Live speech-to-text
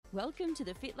Welcome to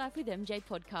the Fit Life with MJ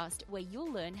podcast, where you'll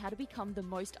learn how to become the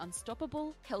most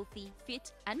unstoppable, healthy,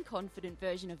 fit, and confident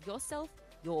version of yourself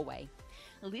your way.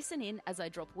 Listen in as I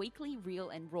drop weekly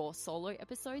real and raw solo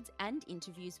episodes and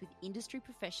interviews with industry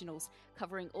professionals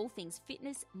covering all things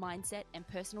fitness, mindset, and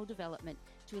personal development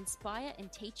to inspire and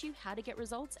teach you how to get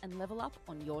results and level up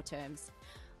on your terms.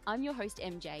 I'm your host,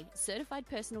 MJ, certified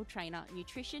personal trainer,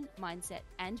 nutrition, mindset,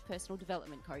 and personal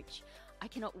development coach. I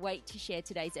cannot wait to share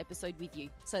today's episode with you.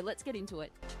 So let's get into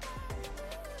it.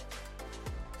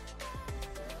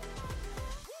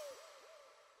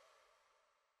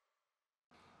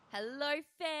 Hello,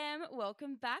 fam.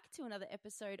 Welcome back to another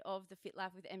episode of the Fit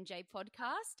Life with MJ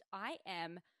podcast. I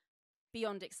am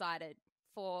beyond excited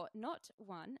for not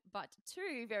one, but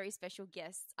two very special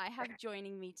guests I have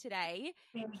joining me today,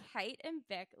 Kate and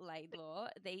Bec Laidlaw.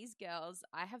 These girls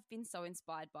I have been so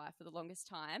inspired by for the longest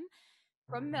time.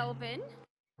 From Melbourne,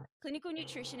 clinical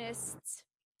nutritionists,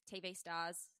 TV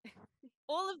stars,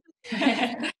 all of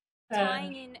them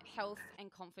tying in health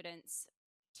and confidence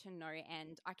to no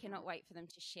end. I cannot wait for them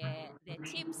to share their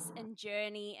tips and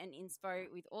journey and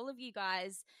inspo with all of you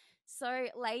guys. So,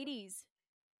 ladies,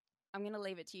 I'm going to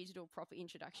leave it to you to do a proper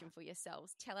introduction for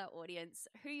yourselves. Tell our audience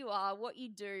who you are, what you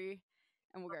do,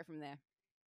 and we'll go from there.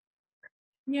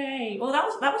 Yay! Well, that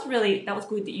was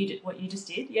good that you did what you just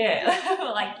did. Yeah,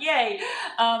 like yay!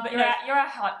 But you're our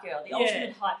hype girl, the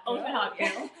ultimate hype girl. Ultimate hype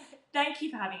girl. Thank you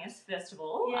for having us. First of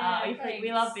all, we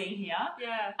love being here.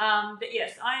 Yeah. But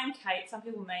yes, I am Kate. Some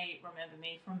people may remember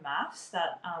me from maths.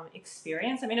 That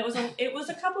experience. I mean, it was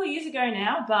a couple of years ago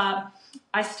now, but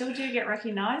I still do get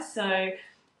recognised. So.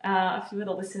 A few of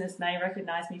the listeners may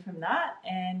recognise me from that,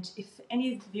 and if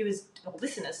any of the viewers or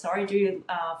listeners, do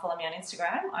follow me on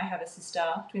Instagram. I have a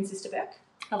twin sister Bec.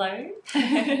 Hello.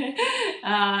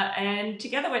 And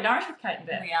together we're Nourished with Kate and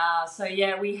Bec. We are. So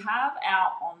yeah, we have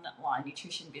our online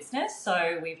nutrition business.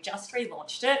 So we've just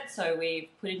relaunched it. So we've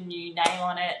put a new name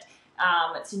on it.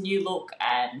 It's a new look,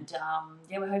 and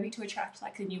we're hoping to attract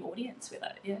like a new audience with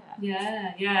it.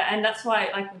 Yeah, and that's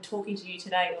why like we're talking to you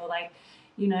today. We're like,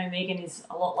 you know, Megan is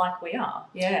a lot like we are.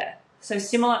 Yeah. So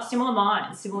similar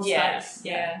minds, similar space.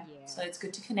 Yeah. So it's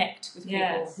good to connect with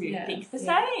people who think the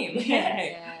same.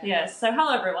 Yeah. So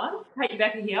hello everyone. Kate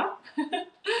Bec here.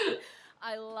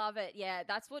 I love it. Yeah,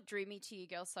 that's what drew me to you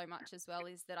girls so much as well,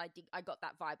 is that I got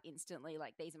that vibe instantly.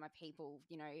 Like, these are my people,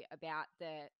 you know, about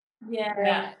the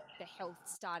health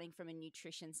starting from a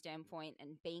nutrition standpoint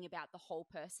and being about the whole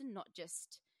person, not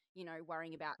just, you know,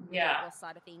 worrying about the health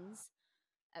side of things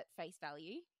at face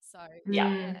value. So I'd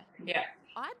love to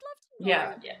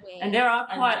know and there are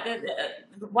quite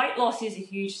the weight loss is a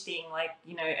huge thing, like,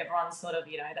 you know, everyone's sort of,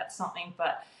 you know, that's something,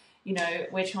 but you know,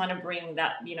 we're trying to bring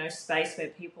that, you know, space where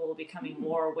people are becoming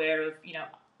more aware of, you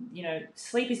know,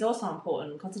 sleep is also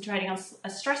important, concentrating on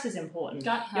stress is important,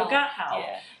 your gut health,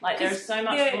 like there's so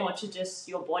much more to just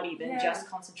your body than just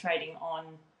concentrating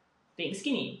on being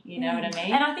skinny, you know what I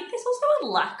mean? And I think there's also a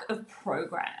lack of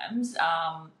programs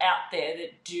out there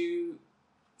that do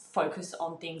focus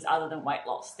on things other than weight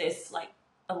loss. There's like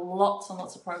lots and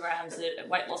lots of programs that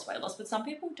weight loss, but some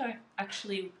people don't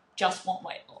actually just want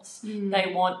weight loss.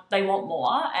 They want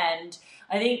more, and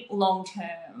I think long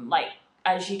term, like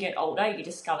as you get older, you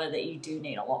discover that you do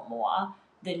need a lot more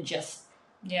than just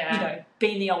you know,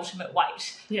 being the ultimate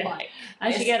weight. Yeah. Like,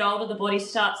 as you get older, the body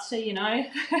starts to, you know,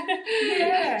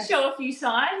 show a few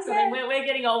signs. I mean, we're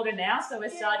getting older now, so we're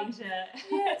starting to.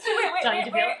 Yeah. So we're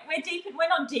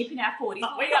not deep in our 40s.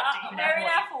 We're in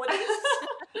our 40s.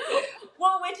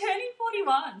 Well, we're turning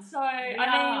 41, so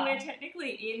I mean, we're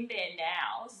technically in there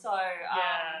now. So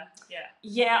I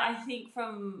think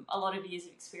from a lot of years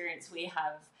of experience, we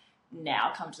have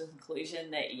now come to the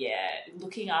conclusion that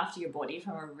looking after your body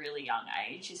from a really young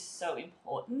age is so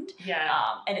important,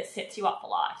 and it sets you up for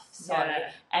life. So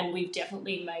and we've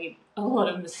definitely made a lot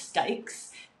of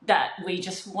mistakes that we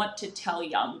just want to tell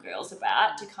young girls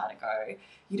about, to kind of go,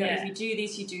 you know, if you do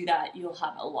this, you do that, you'll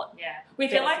have a lot. We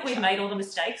feel like we've made all the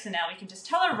mistakes, and now we can just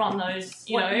tell everyone those,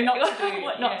 you know,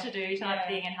 what not to do type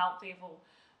thing, and help people.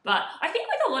 But I think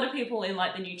with a lot of people in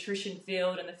like the nutrition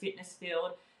field and the fitness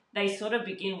field, they sort of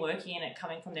begin working in it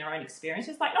coming from their own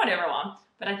experiences. Like, not everyone,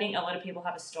 but I think a lot of people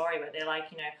have a story where they're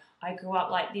like, you know, I grew up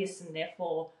like this, and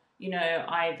therefore, you know,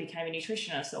 I became a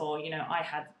nutritionist, or, you know, I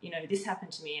had, you know, this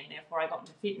happened to me, and therefore I got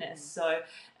into fitness. So,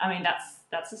 I mean,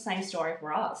 that's the same story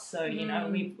for us. So, you know,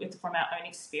 it's from our own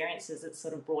experiences, it's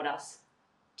sort of brought us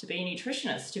to be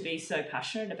nutritionists, to be so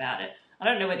passionate about it. I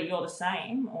don't know whether you're the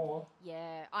same or...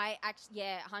 Yeah, I actually,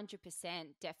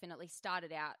 100% definitely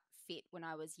started out fit when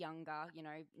I was younger, you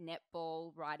know,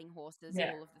 netball, riding horses,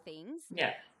 all of the things.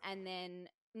 Yeah. And then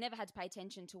never had to pay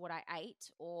attention to what I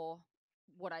ate or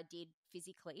what I did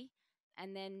physically.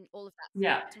 And then all of that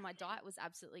flipped, and my diet was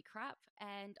absolutely crap.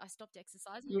 And I stopped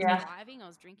exercising. I was driving. I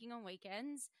was drinking on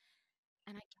weekends.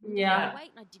 And I gained a lot of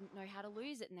weight, and I didn't know how to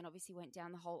lose it. And then obviously went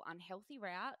down the whole unhealthy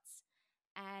routes,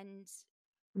 and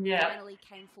finally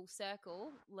came full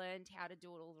circle, learned how to do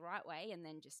it all the right way, and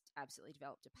then just absolutely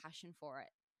developed a passion for it.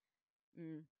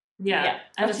 Yeah.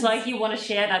 And it's like you want to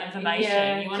share that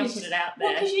information. You want to put it out there.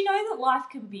 Well, because you know that life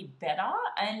can be better,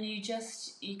 and you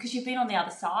just, because you've been on the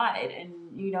other side, and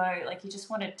you know, like, you just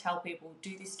want to tell people,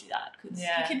 do this, do that, because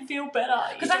you can feel better.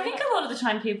 Because I think a lot of the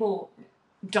time people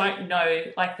don't know,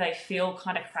 like, they feel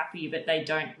kind of crappy, but they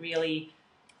don't really...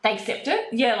 They accept it?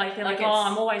 Yeah, like they're like, oh,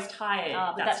 I'm always tired.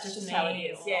 But that's just how it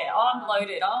is. Yeah, I'm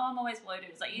bloated. Oh, I'm always bloated.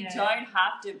 It's like, you don't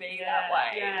have to be that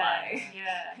way.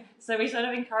 So we sort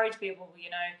of encourage people,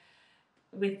 you know,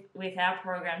 with our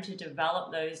program to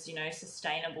develop those, you know,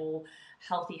 sustainable,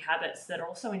 healthy habits that are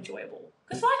also enjoyable.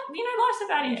 Because, like, you know, life's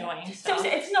about enjoying stuff. So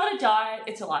it's not a diet,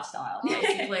 it's a lifestyle,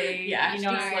 basically. You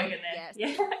know, slogan there.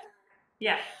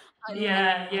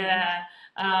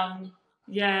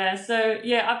 Yes. So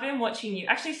I've been watching you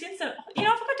actually since I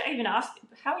forgot to even ask,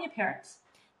 how are your parents?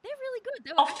 They're really good.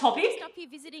 They were off topic. Just up here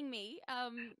visiting me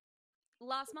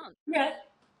last month. Okay.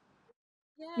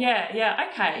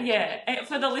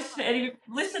 For the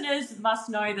listeners must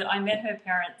know that I met her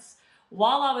parents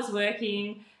while I was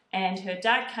working, and her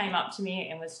dad came up to me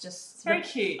and was just very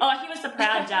cute. Oh, he was the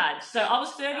proud dad. So I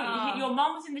was serving. Your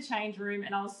mum was in the change room,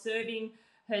 and I was serving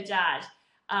her dad.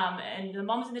 And the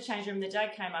mum was in the change room, and the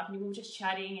dad came up, and we were just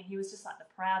chatting, and he was just like the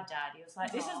proud dad. He was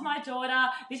like, this is my daughter,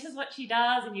 this is what she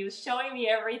does, and he was showing me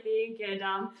everything, and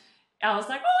I was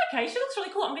like, oh, okay, she looks really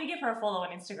cool, I'm going to give her a follow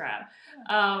on Instagram.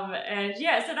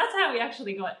 So that's how we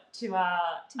actually got to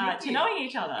knowing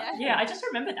each other. Yeah, I just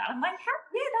remembered that. I'm like,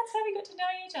 that's how we got to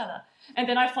know each other. And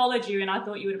then I followed you, and I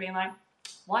thought you would have been like,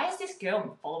 why is this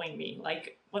girl following me?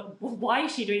 Like, why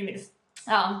is she doing this?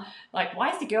 Like,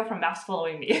 why is the girl from Maths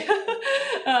following me?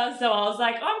 So I was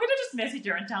like, I'm going to just message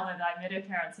her and tell her that I met her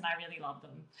parents and I really love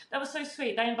them. That was so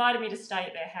sweet. They invited me to stay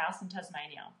at their house in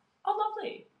Tasmania. Oh,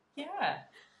 lovely. Yeah.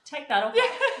 Take that off.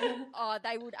 Oh,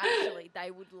 they would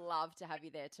love to have you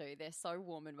there too. They're so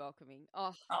warm and welcoming.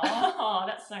 Oh,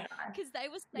 that's so nice. Because they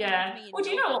were staying with me. Well,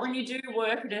 do you know what? When you do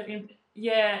work at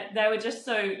they were just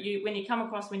so when you come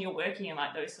across when you're working in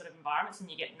like those sort of environments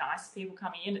and you get nice people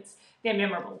coming in, they're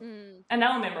memorable, and they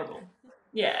were memorable.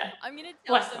 Yeah, I'm going to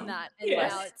tell them that, and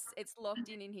now it's locked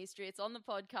in history. It's on the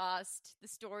podcast. The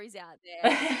story's out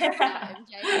there. MJ and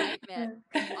Kate met.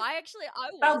 I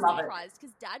was surprised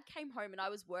because Dad came home and I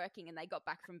was working, and they got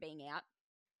back from being out,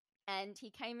 and he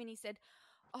came and he said,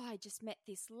 "Oh, I just met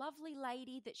this lovely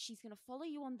lady that she's going to follow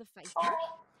you on the Facebook,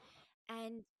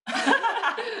 and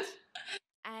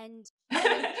she's a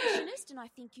nutritionist, and I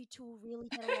think you two will really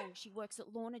get along. She works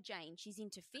at Lorna Jane. She's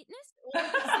into fitness." All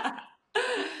of this.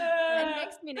 And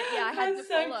next minute, I had to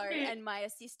follow, and my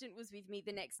assistant was with me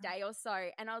the next day or so,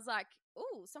 and I was like,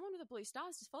 "Oh, someone with a blue star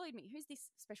just followed me. Who's this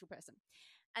special person?"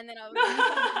 And then I was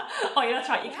like, "Oh, yeah, that's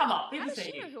right. You come up. How does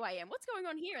she know who I am? What's going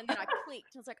on here?" And then I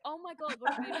clicked, and I was like, "Oh my god,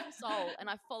 what a beautiful soul!" And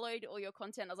I followed all your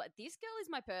content. I was like, "This girl is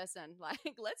my person.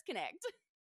 Like, let's connect."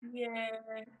 Yeah.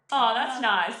 Oh, that's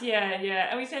nice. Yeah.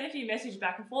 And we sent a few messages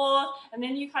back and forth, and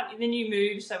then you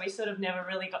moved, so we sort of never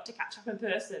really got to catch up in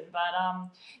person. But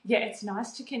it's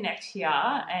nice to connect here,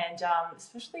 and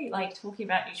especially like talking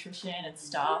about nutrition and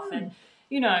stuff, and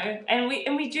you know, and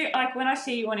we do, like, when I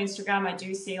see you on Instagram, I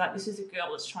do see like this is a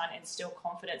girl that's trying to instill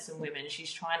confidence in women.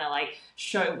 She's trying to like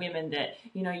show women that,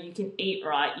 you know, you can eat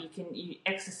right, you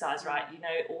exercise right, you know,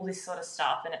 all this sort of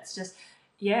stuff, and it's just.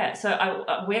 Yeah,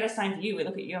 so we're the same for you. We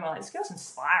look at you and we're like, this girl's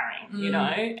inspiring, you know?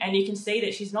 And you can see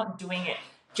that she's not doing it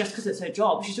just because it's her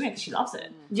job. She's doing it because she loves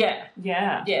it. Yeah,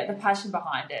 the passion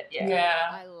behind it,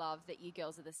 I love that you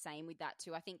girls are the same with that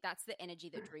too. I think that's the energy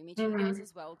that drew me to you girls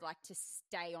as well, like to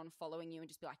stay on following you and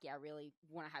just be like, I really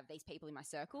want to have these people in my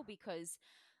circle, because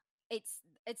it's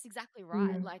exactly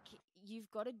right. Like, you've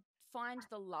got to find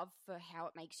the love for how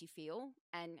it makes you feel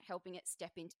and helping it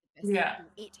step into the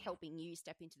best helping you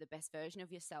step into the best version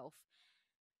of yourself,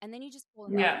 and then you just fall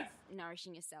in love with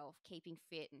nourishing yourself, keeping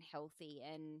fit and healthy,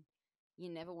 and you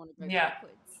never want to go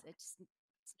backwards. It's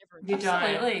never you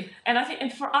don't. And I think,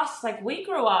 and for us, like, we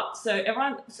grew up, so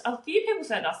a few people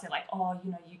said to us, they're like, oh,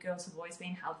 you know, you girls have always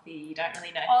been healthy, you don't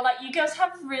really know. Oh, like, you girls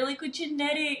have really good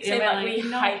genetics. Yeah, like, we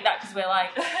hate that because we're like,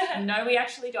 no, we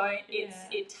actually don't.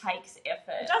 It takes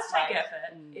effort. It does take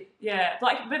effort.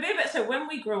 So when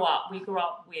we grew up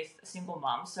with a single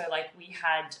mum, so like we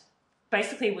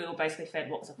were basically fed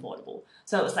what was affordable.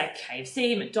 So it was like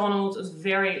KFC, McDonald's.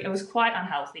 It was quite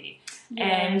unhealthy.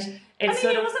 And it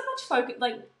wasn't much focus,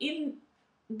 like, in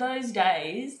those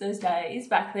days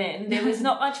back then, there was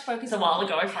not much focus. A while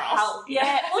ago for us.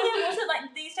 Yeah, well, there wasn't.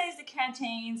 Like, these days, the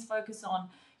canteens focus on,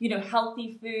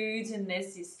 healthy foods, and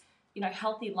there's this,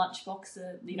 healthy lunchbox,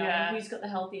 who's got the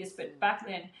healthiest. But back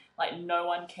then, like, no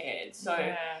one cared. So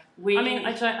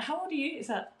how old are you? Is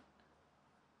that?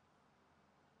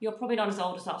 You're probably not as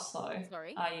old as us, though.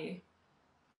 Sorry, are you?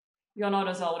 You're not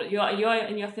as old. You're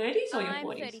in your 30s or your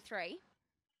 40s? I'm 33.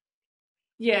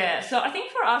 Yeah, so I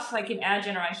think for us, like in our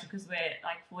generation, because we're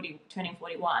like 40, turning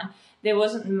 41, there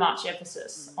wasn't much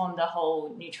emphasis on the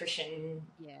whole nutrition,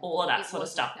 all of that sort of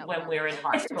stuff when we were in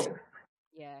high school.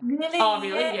 Yeah. Really? Oh,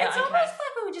 really? Yeah. It's almost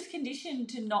like we were just conditioned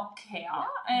to not care,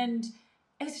 and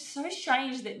it's so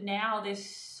strange that now there's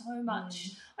so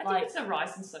much. I think it's a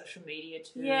rise in social media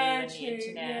too, and the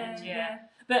internet. Yeah.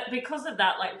 But because of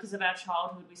that, like because of our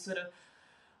childhood,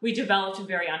 we developed a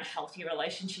very unhealthy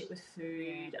relationship with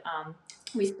food.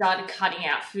 We started cutting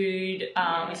out food.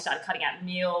 We started cutting out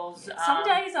meals. Some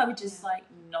days I would just like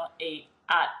not eat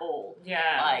at all.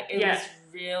 Yeah, like it was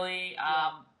really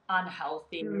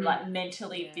unhealthy, like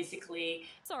mentally, physically.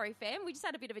 Sorry, fam, we just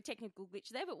had a bit of a technical glitch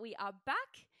there, but we are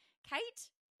back. Kate,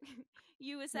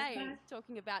 you were saying,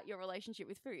 talking about your relationship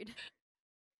with food.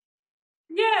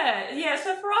 Yeah.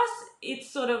 So for us, it's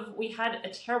sort of, we had a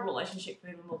terrible relationship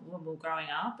when we were growing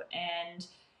up, and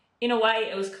in a way,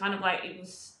 it was kind of like, it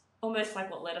was almost like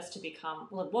what led us to become,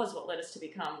 what led us to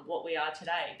become what we are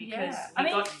today. Because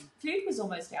food was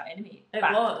almost our enemy. It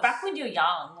was. Back when you're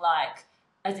young, like,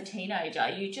 as a teenager,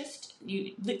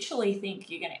 you literally think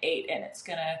you're going to eat and it's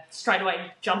going to straight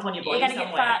away jump on your body. You're going to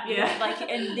get fat. Yeah. Like,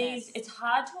 and it's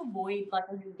hard to avoid, like,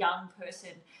 as a young person,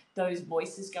 those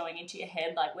voices going into your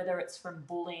head, like whether it's from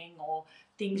bullying or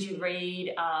things you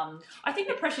read. I think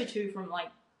the pressure too from like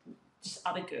just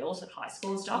other girls at high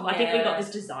school and stuff. I think we got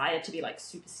this desire to be like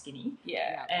super skinny.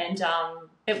 Yeah. And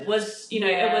it was,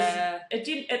 it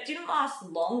didn't last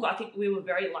long, but I think we were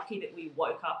very lucky that we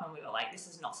woke up and we were like, this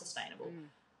is not sustainable.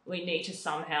 We need to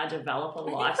somehow develop a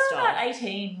lifestyle. I think we were about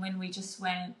 18 when we just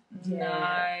went,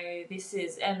 no, this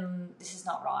is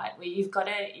not right. You've got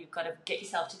to get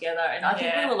yourself together. And I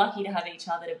think we were lucky to have each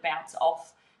other to bounce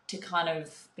off, to kind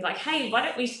of be like, hey, why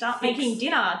don't we start making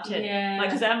dinner?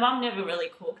 Because our mum never really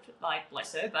cooked, like,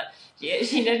 bless her, but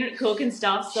she didn't cook and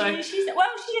stuff. So she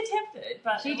attempted,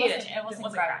 but she did. It wasn't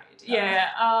great.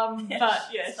 But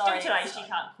still today she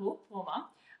can't cook, poor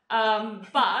mum.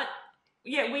 But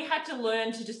yeah, we had to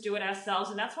learn to just do it ourselves,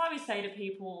 and that's why we say to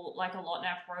people, like, a lot in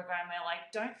our program, we're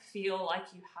like, don't feel like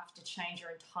you have to change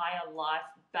your entire life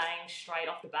bang straight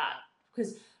off the bat,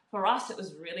 because for us, it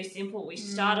was really simple. We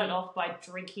started off by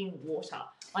drinking water.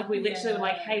 Like, we literally were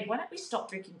like, hey, why don't we stop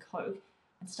drinking Coke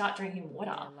and start drinking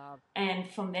water? And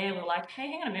from there, we're like, hey,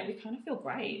 hang on a minute, we kind of feel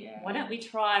great. Yeah. Why don't we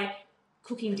try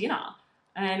cooking dinner?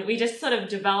 And we just sort of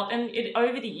developed, and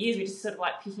over the years, we just sort of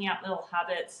like picking up little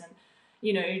habits and,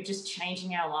 just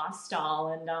changing our lifestyle.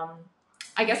 And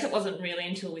I guess it wasn't really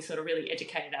until we sort of really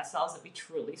educated ourselves that we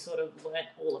truly sort of learnt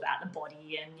all about the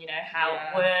body and, how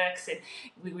it works. And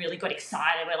we really got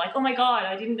excited. We're like, oh my God,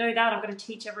 I didn't know that. I've got to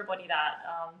teach everybody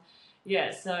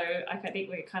that. So I think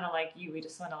we're kind of like you. We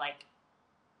just want to like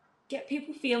get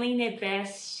people feeling their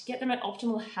best, get them at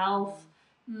optimal health,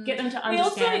 get them to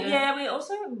understand we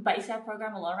also base our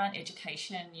program a lot around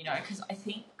education, because I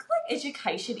think like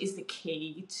education is the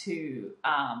key to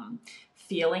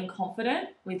feeling confident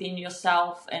within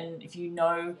yourself, and if you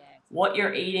know what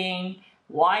you're eating,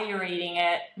 why you're eating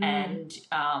it, and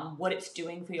what it's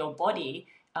doing for your body,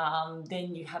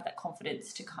 then you have that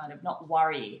confidence to kind of not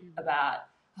worry about,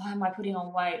 am I putting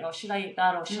on weight, or should I eat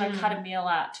that, or should I cut a meal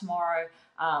out tomorrow?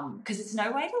 Because it's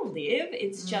no way to live.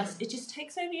 It's just, it just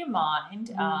takes over your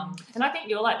mind. And I think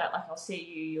you're like that. Like, I'll see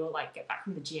you'll like get back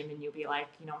from the gym and you'll be like,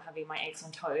 I'm having my eggs on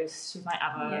toast with my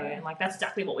avo, and like that's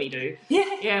exactly what we do.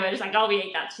 Yeah, we're just like, we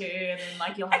eat that too, and then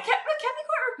like you'll have. It can be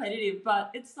quite repetitive,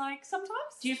 but it's like sometimes.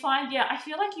 Do you find? Yeah, I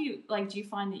feel like do you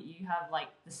find that you have like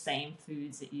the same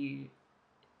foods that you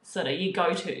sort of you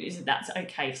go to? Is that's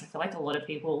okay? Because I feel like a lot of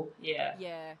people.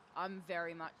 Yeah, I'm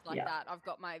very much like that. I've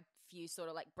got my few sort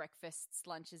of like breakfasts,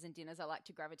 lunches and dinners I like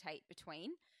to gravitate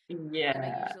between. And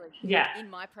I usually, in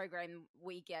my program,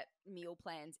 we get meal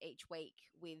plans each week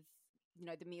with,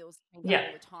 the meals all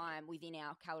the time within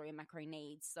our calorie and macro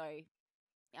needs. So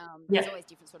there's always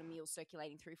different sort of meals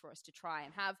circulating through for us to try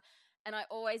and have. And I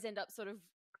always end up sort of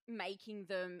making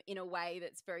them in a way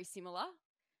that's very similar.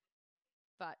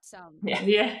 But you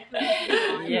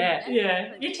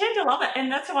tend to love it,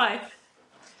 and that's why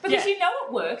Because you know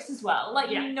it works as well. Like,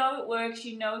 you know it works,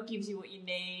 you know it gives you what you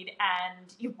need,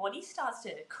 and your body starts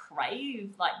to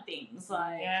crave, like, things.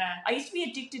 Like, I used to be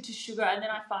addicted to sugar, and then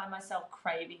I find myself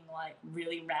craving, like,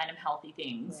 really random healthy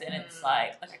things, and it's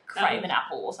like I crave an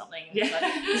apple or something. And it's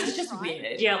like, this is just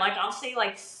weird. Yeah, like, I'll see,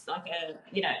 like a,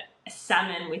 you know, a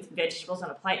salmon with vegetables on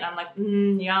a plate, and I'm like,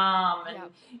 yum.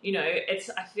 And, you know,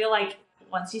 I feel like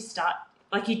once you start,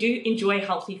 like, you do enjoy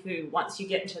healthy food once you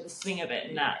get into the swing of it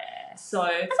and that. So,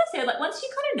 as I said, like, once you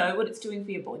kind of know what it's doing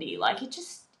for your body, like, it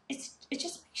just makes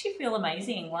you feel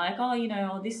amazing. Like, oh, you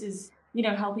know, this is, you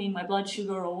know, helping my blood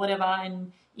sugar or whatever.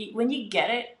 And when you get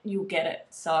it, you'll get it.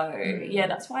 So,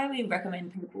 that's why we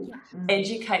recommend people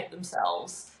educate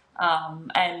themselves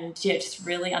and, just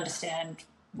really understand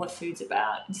what food's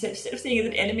about instead of seeing it as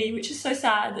an enemy, which is so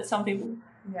sad that some people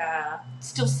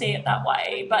still see it that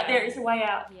way. But there is a way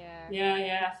out.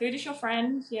 Yeah. Food is your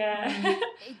friend.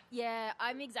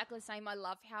 I'm exactly the same. I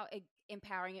love how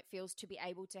empowering it feels to be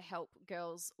able to help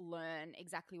girls learn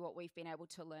exactly what we've been able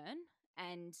to learn,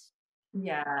 and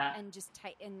just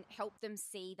take and help them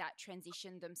see that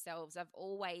transition themselves. I've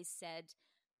always said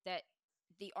that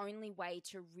the only way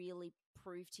to really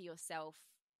prove to yourself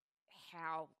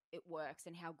how it works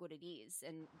and how good it is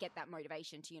and get that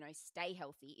motivation to, you know, stay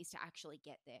healthy is to actually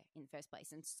get there in the first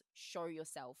place and show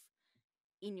yourself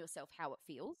how it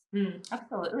feels.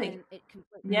 Absolutely. And it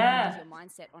completely changes your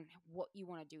mindset on what you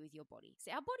want to do with your body.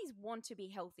 So our bodies want to be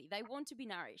healthy. They want to be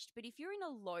nourished. But if you're in a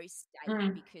low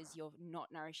state because you're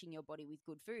not nourishing your body with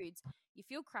good foods, you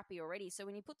feel crappy already. So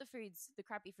when you put the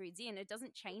crappy foods in, it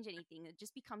doesn't change anything. It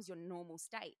just becomes your normal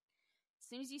state. As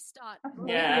soon as you start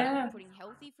putting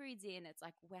healthy foods in, it's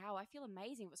like, wow, I feel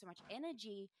amazing. I've got so much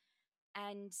energy.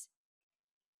 And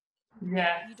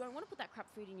you don't want to put that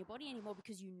crap food in your body anymore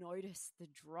because you notice the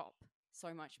drop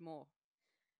so much more.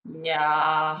 Like,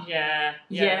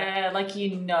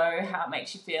 you know how it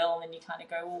makes you feel, and then you kind of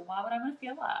go, well, why would I want to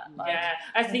feel that? Like,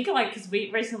 I think, like, because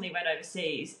we recently went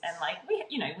overseas and, like, we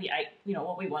ate, you know,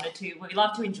 what we wanted to. We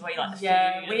love to enjoy, like, the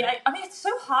food. We ate. I mean, it's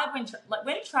so hard when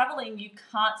traveling, you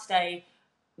can't stay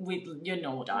with your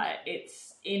normal diet.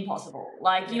 It's impossible.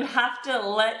 Like, you have to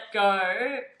let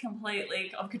go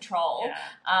completely of control.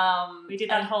 We did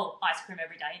that whole ice cream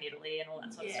every day in Italy and all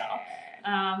that sort of stuff.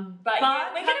 But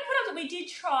we're going to put up that we did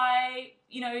try,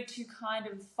 you know, to kind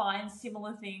of find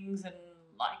similar things and,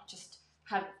 like, just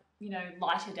have, you know,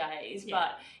 lighter days.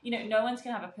 But, you know, no one's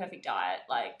going to have a perfect diet,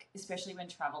 like, especially when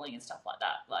traveling and stuff like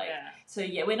that. Like, so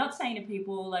we're not saying to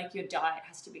people, like, your diet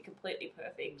has to be completely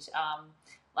perfect.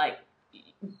 Like,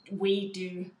 we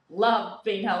do love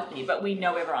being healthy, but we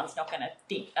know everyone's not going to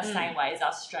think the same way as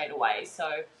us straight away. So,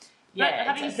 but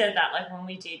having said that, like, when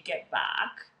we did get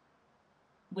back,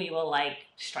 we were, like,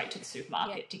 straight to the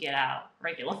supermarket to get our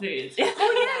regular foods. I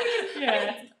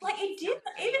mean, like, it did,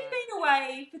 even being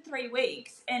away for 3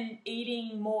 weeks and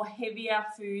eating more heavier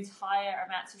foods, higher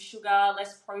amounts of sugar,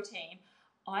 less protein,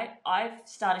 I've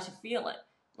started to feel it.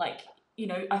 Like, you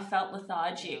know, I felt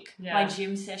lethargic. My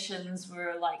gym sessions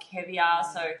were, like, heavier.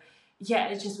 So,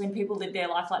 it's just when people live their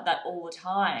life like that all the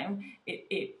time,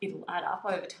 it'll add up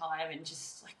over time and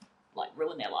just, like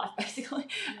ruin their life, basically.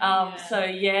 So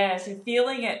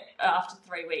feeling it after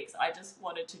 3 weeks, I just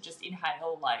wanted to just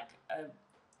inhale, like, a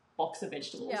box of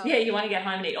vegetables. You want to get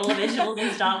home and eat all the vegetables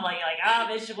and stuff. Like, you're like,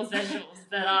 vegetables.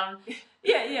 But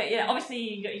obviously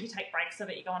you take breaks of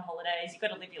it. You go on holidays. You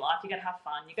got to live your life. You got to have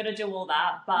fun. You got to do all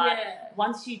that. But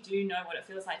once you do know what it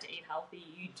feels like to eat healthy,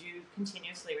 you do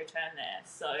continuously return there.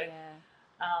 So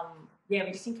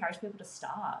we just encourage people to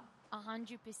start.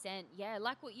 100%. Yeah,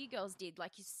 like what you girls did.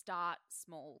 Like, you start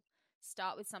small.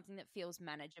 Start with something that feels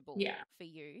manageable for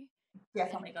you.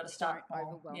 Definitely got to start small.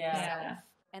 Don't overwhelm yourself.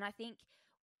 And I think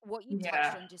what you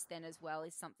touched on just then as well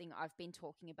is something I've been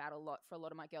talking about a lot for a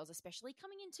lot of my girls, especially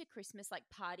coming into Christmas, like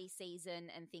party season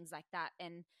and things like that,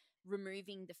 and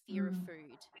removing the fear of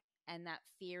food and that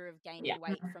fear of gaining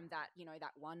weight from that, you know,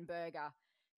 that one burger.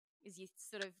 Is you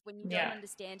sort of, when you don't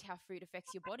understand how food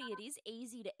affects your body, it is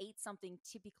easy to eat something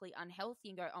typically unhealthy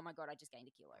and go, oh my God, I just gained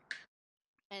a kilo.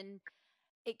 And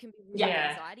it can be really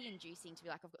anxiety inducing to be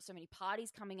like, I've got so many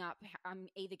parties coming up, I'm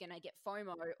either going to get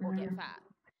FOMO or get fat.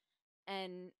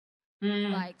 And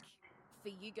like, for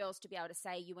you girls to be able to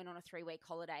say you went on a 3-week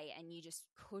holiday and you just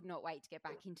could not wait to get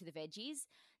back into the veggies,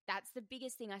 that's the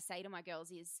biggest thing I say to my girls,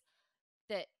 is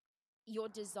that your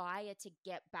desire to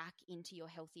get back into your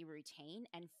healthy routine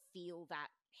and feel that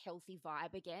healthy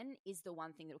vibe again is the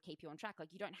one thing that will keep you on track.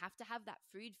 Like, you don't have to have that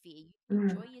food fear. You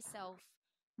enjoy yourself.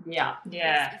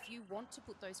 If you want to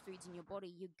put those foods in your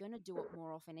body, you're going to do it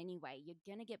more often anyway. You're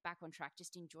going to get back on track.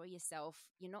 Just enjoy yourself.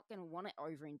 You're not going to want to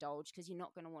overindulge because you're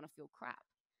not going to want to feel crap.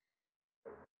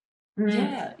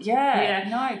 Yeah.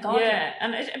 No, God. Yeah,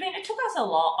 and it took us a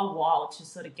while to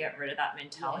sort of get rid of that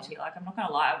mentality. Like, I'm not going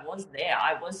to lie, I was there.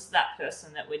 I was that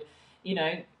person that would,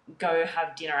 go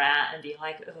have dinner out and be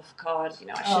like, oh God, I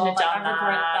shouldn't have done I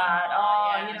regret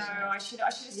that. I should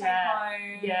have stayed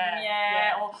home.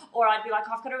 Yeah. Or I'd be like,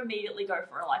 I've got to immediately go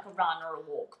for a run or a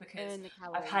walk because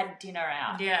I've had dinner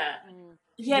out. Yeah.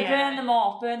 Burn them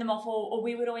off. Or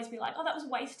we would always be like, oh, that was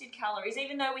wasted calories,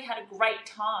 even though we had a great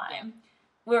time.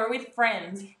 We were with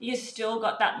friends. You still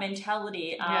got that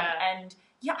mentality. And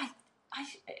I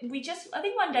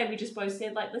think one day we just both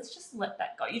said, like, let's just let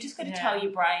that go. You just got to tell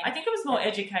your brain. I think it was more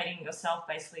educating yourself,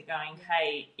 basically going,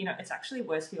 hey, it's actually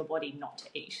worse for your body not to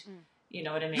eat. You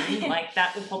know what I mean? Like,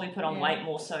 that would probably put on weight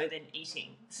more so than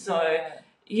eating. So, I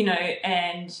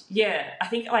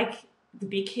think, like, the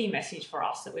big key message for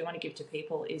us that we want to give to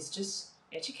people is just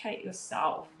educate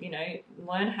yourself,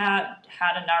 learn how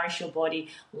to nourish your body,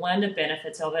 learn the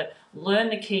benefits of it, learn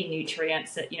the key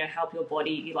nutrients that, help your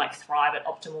body thrive at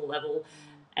optimal level.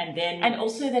 And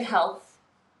also that health,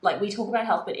 like, we talk about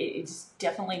health, but it's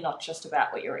definitely not just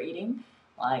about what you're eating.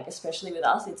 Like, especially with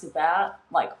us, it's about,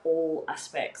 like, all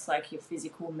aspects, like your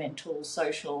physical, mental,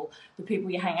 social, the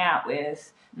people you hang out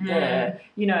with,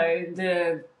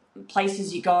 the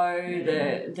places you go,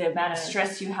 the amount of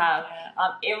stress you have,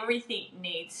 everything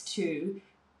needs to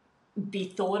be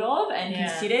thought of and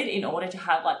considered in order to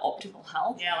have, like, optimal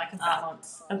health. Yeah, like a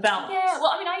balance. Yeah,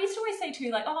 well, I mean, I used to always say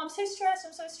too, like, oh, I'm so stressed.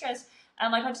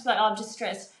 And, like, I'd just be like, oh, I'm just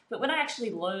stressed. But when I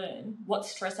actually learn what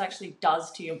stress actually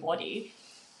does to your body,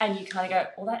 and you kind of go,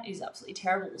 well, that is absolutely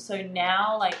terrible. So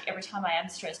now, like, every time I am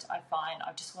stressed, I find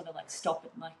I just want to, like, stop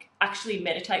and, like, actually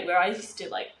meditate, where I used to,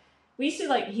 like, we used to,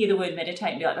 like, hear the word meditate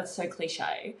and be like, that's so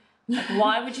cliche. Like,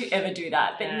 why would you ever do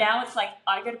that? But now it's like,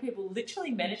 I go to people,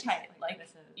 literally meditate. Like,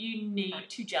 you need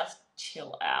to just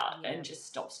chill out and just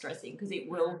stop stressing, because it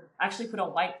will actually put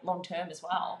on weight long term as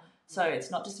well. So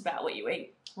it's not just about what you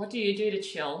eat. What do you do to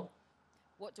chill?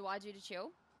 What do I do to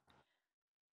chill?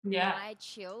 Yeah. My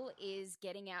chill is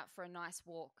getting out for a nice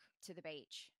walk to the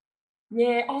beach.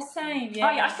 Yeah, same. Yeah.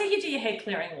 Oh, yeah, I see you do your head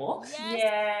clearing walks.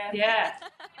 Yes. Yeah.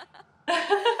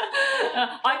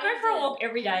 I go for a walk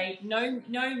every day. No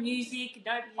music,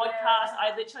 no podcast.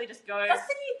 I literally just go. That's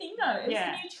the new thing, though. It's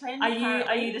the new trend.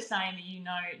 Are you the same?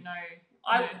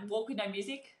 I walk with no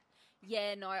music.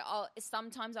 Yeah, no.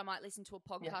 Sometimes I might listen to a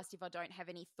podcast if I don't have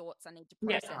any thoughts I need to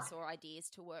process or ideas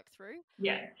to work through.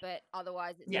 Yeah. But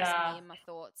otherwise, it's just me and my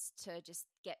thoughts to just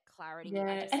get clarity.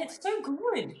 Yeah, and it's so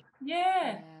good.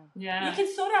 Yeah. You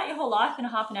can sort out your whole life in a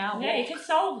half an hour walk. Yeah, you can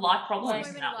solve life problems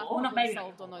in that walk. Well, not maybe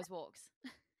solved on those walks.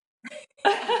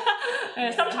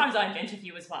 Sometimes I invent a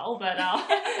few as well, but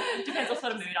depends what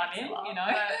sort of mood I'm in,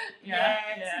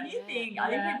 it's a new thing. I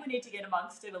think people need to get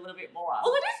amongst it a little bit more.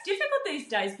 Well, it is difficult these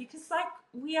days because, like,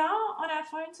 we are on our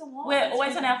phones a lot. We're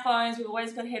always on our phones. We've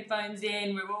always got headphones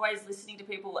in. We're always listening to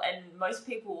people, and most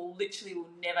people literally will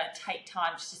never take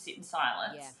time just to sit in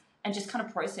silence and just kind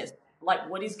of process, like,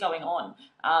 what is going on.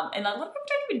 And a lot of people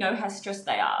don't even know how stressed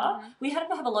they are. We have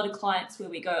a lot of clients where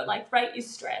we go, like, rate your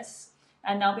stress.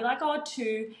 And they'll be like, oh,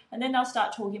 2. And then they'll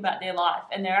start talking about their life,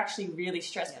 and they're actually really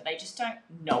stressed, but they just don't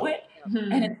know it.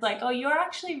 And it's like, oh, you're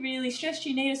actually really stressed.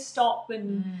 You need to stop.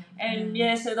 And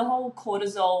so the whole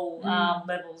cortisol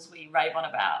levels we rave on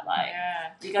about. Like,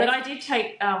 but I did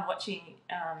take watching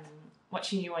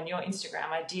you on your Instagram.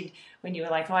 I did, when you were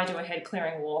like, oh, I do a head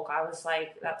clearing walk. I was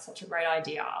like, that's such a great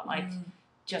idea. Like,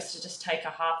 just to take a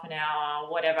half an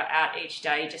hour, whatever, out each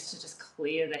day, just to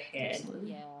clear the head.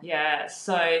 Absolutely. Yeah.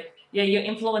 So, yeah, you're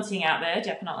influencing out there,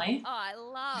 definitely. Oh, I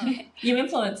love. You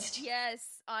influenced. Yes,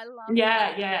 I love.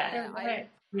 Yeah.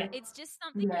 It's just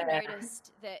something I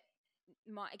noticed that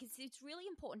because it's really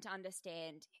important to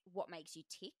understand what makes you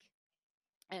tick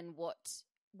and what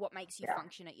makes you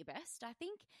function at your best, I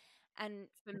think. And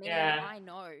for me, I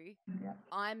know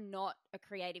I'm not a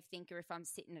creative thinker if I'm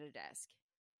sitting at a desk.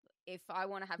 If I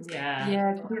want to have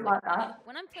something like that.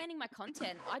 When I'm planning my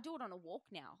content, I do it on a walk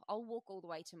now. I'll walk all the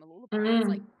way to Malulaba. It's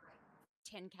like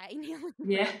 10K nearly.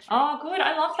 Yeah. Oh, good.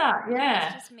 I love that. Yeah.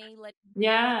 It's just me letting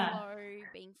it flow,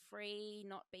 being free,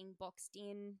 not being boxed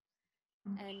in,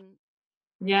 and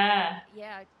yeah.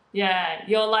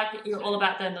 You're all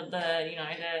about the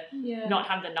not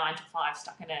having the 9 to 5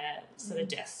 stuck in a sort of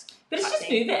desk. But it's just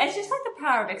movement. It's just like the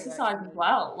power of exercise as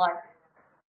well. Like.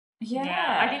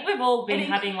 Yeah, I think we've all been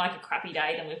having like a crappy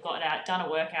day, and we've got done a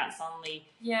workout. Suddenly,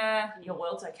 your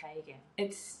world's okay again.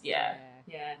 It's yes.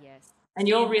 And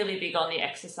you're really big on the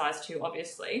exercise too,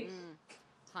 obviously.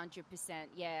 100%.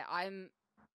 Yeah,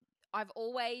 I've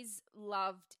always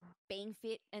loved being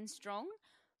fit and strong,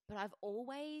 but I've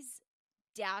always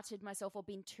doubted myself or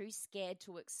been too scared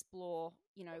to explore,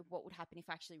 you know, what would happen if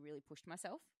I actually really pushed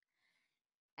myself.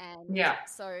 And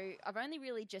so I've only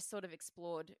really just sort of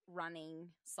explored running,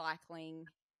 cycling,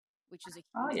 which is a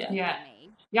huge thing for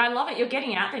me. Yeah, I love it. You're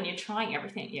getting out there and you're trying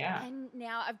everything. Yeah. And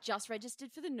now I've just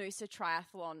registered for the Noosa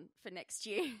Triathlon for next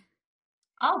year.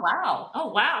 Oh, wow.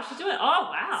 Oh, wow. She's doing it.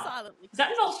 Oh, wow. Silently. Does that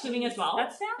involve swimming as well?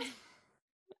 That sounds...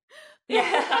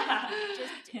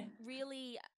 Just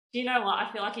really... Do you know what?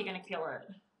 I feel like you're going to kill it.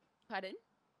 Pardon?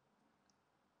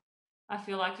 I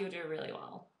feel like you'll do really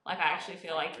well. Like, I actually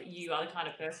feel like you are the kind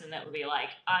of person that would be like,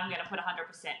 I'm going to put 100%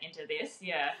 into this.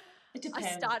 Yeah. It depends.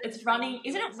 I started it's running.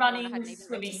 Isn't it running,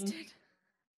 swimming?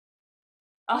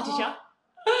 Oh, did you?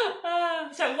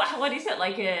 So what is it?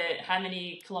 Like how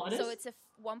many kilometres? So it's a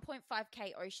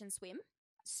 1.5k ocean swim,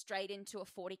 straight into a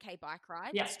 40k bike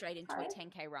ride, straight into a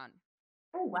 10k run.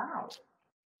 Oh, wow.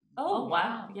 Oh,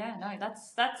 wow. Yeah, no,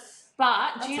 that's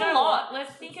But do you know what?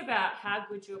 Let's think about how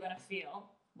good you're going to feel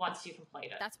once you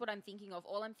complete it. That's what I'm thinking of.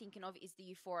 All I'm thinking of is the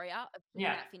euphoria of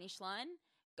that finish line,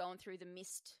 going through the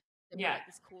mist, like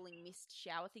this cooling mist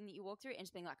shower thing that you walk through, and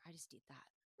just being like, I just did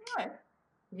that. Right.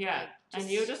 Yeah, and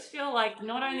you'll just feel like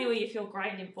not only will you feel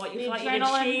great in what you feel like you've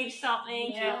achieved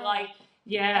something, you're like,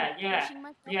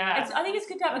 I think it's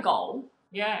good to have a goal.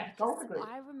 Yeah, goals are good.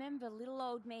 I remember little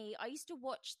old me. I used to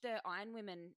watch the Iron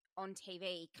Women on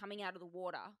TV coming out of the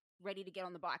water, ready to get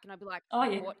on the bike, and I'd be like,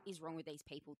 what is wrong with these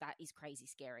people? That is crazy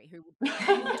scary. Who would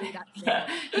do that?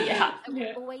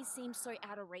 It always seemed so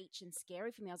out of reach and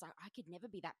scary for me. I was like, I could never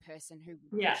be that person who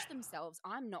would push themselves.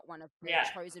 I'm not one of the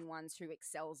chosen ones who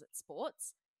excels at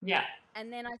sports. Yeah.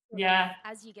 And then I thought,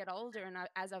 as you get older and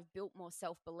as I've built more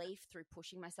self-belief through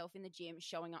pushing myself in the gym,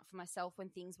 showing up for myself when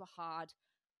things were hard,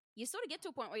 you sort of get to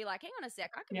a point where you're like, hang on a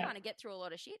sec, I can kind of get through a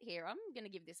lot of shit here. I'm going to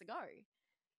give this a go.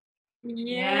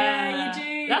 Yeah, you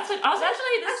do. That's what I was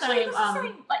actually the same.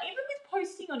 Like even with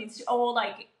posting on Instagram, or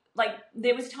like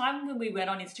there was time when we went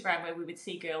on Instagram where we would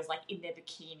see girls like in their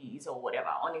bikinis or whatever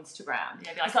on Instagram.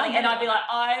 Yeah, like, and I'd be like,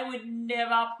 I would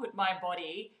never put my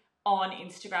body on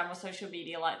Instagram or social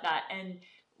media like that. And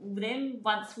then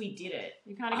once we did it,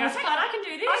 you kind of go, hang on, I can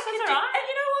do this. That's all right. And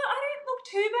you know what? I don't look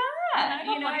too bad.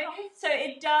 No, you know, so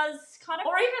it does kind of,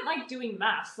 or even like doing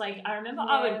maths. Like I remember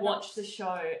I would watch the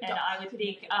show and I would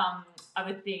think,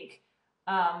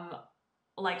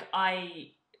 like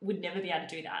I would never be able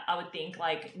to do that. I would think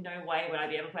like, no way would I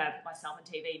be able to put myself on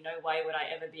TV. No way would I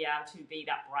ever be able to be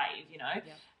that brave, you know?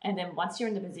 Yeah. And then once you're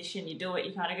in the position, you do it,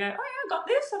 you kind of go, oh yeah, I've got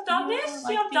this, I've done this,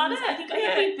 like I've done it. I think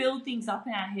we build things up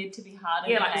in our head to be harder.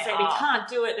 Yeah, like you say, we can't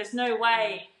do it, there's no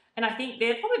way. And I think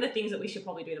they're probably the things that we should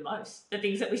probably do the most. The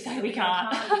things that we say we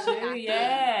can't do.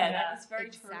 Yeah, that's very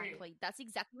true. Exactly. That's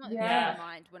exactly what was in my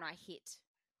mind when I hit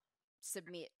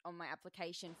submit on my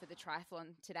application for the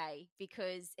triathlon today,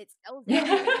 because it sells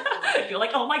out. You're like,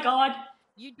 oh my God.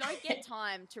 You don't get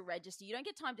time to register. You don't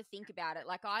get time to think about it.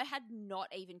 Like I had not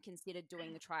even considered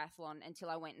doing the triathlon until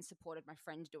I went and supported my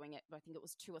friend doing it. I think it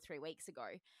was 2 or 3 weeks ago.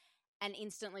 And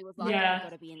instantly was like, I've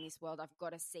got to be in this world. I've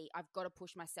got to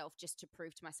push myself just to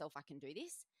prove to myself I can do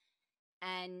this.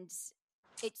 And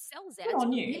it sells out. Good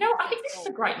on you. You know, I think this is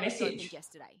a great message.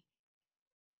 Yesterday.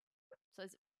 So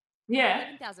it's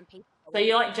 11,000 people. So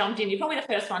you like jumped in. You're probably the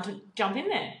first one to jump in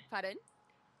there. Pardon?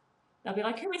 They'll be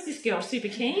like, who is this girl? Super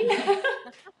keen.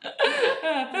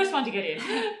 First one to get in. But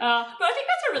I think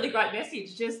that's a really great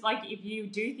message. Just like if you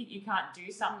do think you can't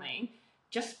do something,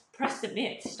 just press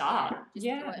submit, start.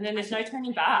 Yeah. And then there's no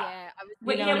turning back. Yeah,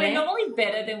 we're normally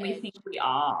better than we think we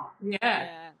are.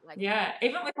 Yeah.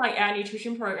 Even with like our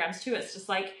nutrition programs too, it's just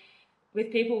like with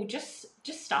people, just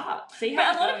start. See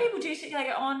how. But a lot of people do sit there and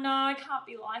go, oh no, I can't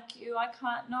be like you. I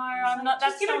can't. No, I'm not.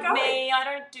 That's not me. I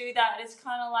don't do that. It's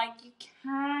kind of like you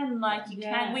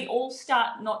can. We all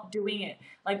start not doing it.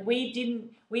 Like we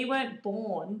weren't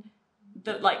born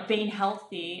like being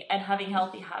healthy and having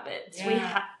healthy habits. We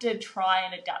had to try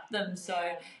and adapt them. So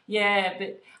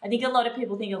but I think a lot of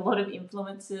people think, a lot of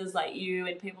influencers like you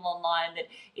and people online, that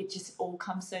it just all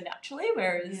comes so naturally,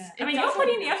 whereas I mean, you're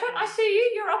putting the effort. I see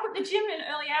you, you're up at the gym in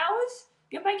early hours,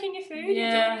 you're making your food,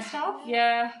 you're doing your stuff.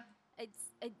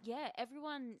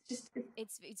 Everyone just,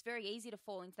 it's very easy to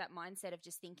fall into that mindset of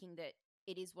just thinking that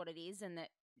it is what it is, and that,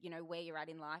 you know, where you're at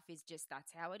in life is just,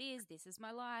 that's how it is, this is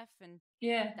my life, and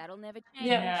that'll never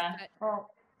change.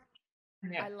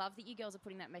 I love that you girls are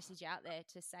putting that message out there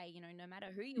to say, you know, no matter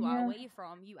who you are, where you're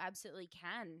from, you absolutely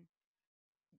can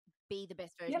be the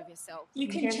best version of yourself. You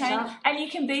can change, and you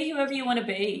can be whoever you want to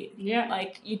be.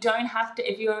 Like you don't have to,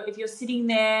 if you're sitting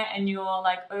there and you're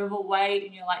like overweight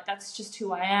and you're like, that's just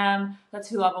who I am, that's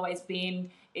who I've always been,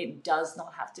 it does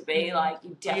not have to be. Like,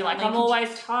 you definitely... You're like, I'm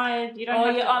always tired. You don't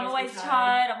have to I'm always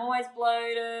tired. I'm always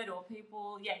bloated. Or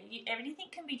people... Yeah, everything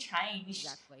can be changed.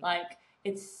 Exactly. Like,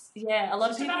 it's... Yeah, a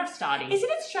lot of people... It's just a matter of starting. Isn't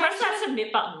it strange? Press that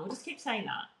submit button. We'll just keep saying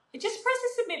that. Just press the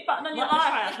submit button on your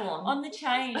life. On the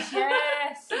change.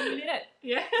 Yes, you did it.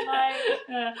 Yeah.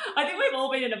 I think we've all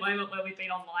been in a moment where we've been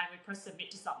online, we press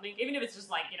submit to something, even if it's just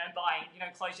like,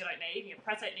 buying, clothes you don't need, you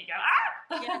press it and you go,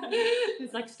 ah! Yeah.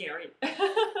 It's like scary.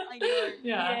 I know.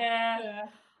 Yeah.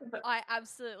 I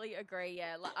absolutely agree.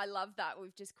 Yeah. I love that.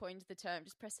 We've just coined the term,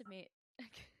 just press submit.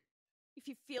 If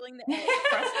you're feeling the edge,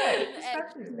 press it.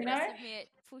 Press submit,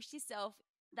 push yourself.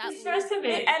 Press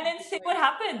submit and then see what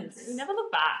happens. You never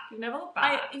look back.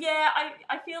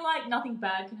 I feel like nothing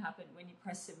bad can happen when you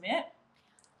press submit.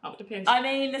 Oh, it depends. I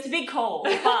mean, it's a big call,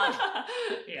 but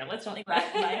yeah, let's not think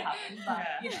bad may happen.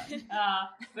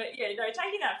 But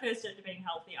taking that first step to being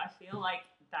healthy, I feel like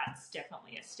that's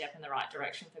definitely a step in the right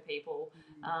direction for people.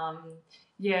 I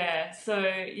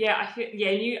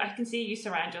can see you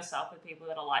surround yourself with people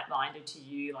that are like-minded to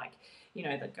you, like, you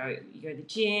go to the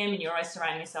gym and you're always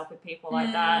surrounding yourself with people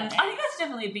like that. I think that's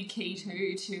definitely a big key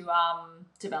too to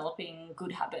developing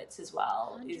good habits as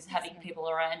well, 100%. Is having people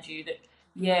around you that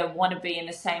want to be in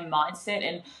the same mindset.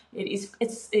 And it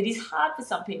is hard for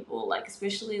some people, like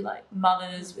especially like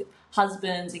mothers with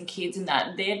husbands and kids and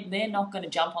that they're not going to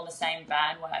jump on the same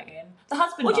bandwagon. The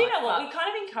husband do you know what, we kind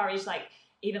of encourage like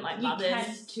even like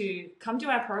mothers to come to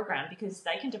our program because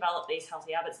they can develop these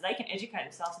healthy habits. They can educate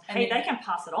themselves. And they can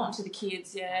pass it on to the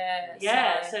kids.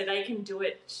 So they can do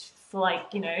it for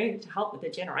to help with the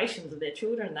generations of their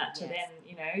children to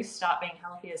then, start being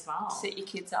healthy as well. Set your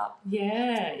kids up.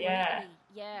 Yeah.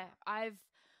 I've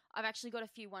actually got a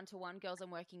few one-to-one girls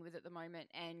I'm working with at the moment,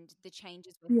 and the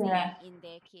changes we're seeing in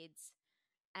their kids.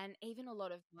 And even a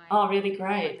lot of my really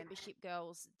great my membership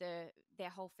girls, their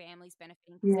whole family's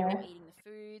benefiting because they're all eating the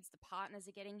foods, the partners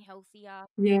are getting healthier.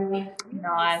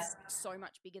 Nice. It's so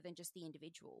much bigger than just the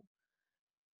individual.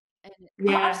 And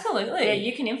absolutely. Yeah,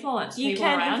 you can influence people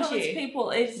around you.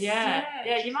 People. It's you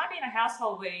might be in a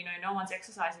household where no one's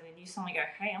exercising, and you suddenly go,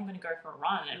 "Hey, I'm going to go for a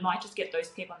run." And it might just get those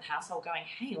people in the household going,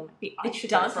 "Hey, maybe I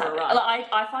should go for a run."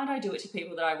 I find I do it to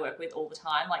people that I work with all the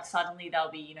time. Like suddenly they'll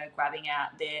be grabbing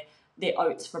out their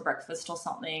oats for breakfast or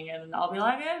something, and I'll be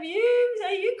like, are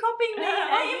you copying me?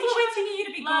 Are you influencing you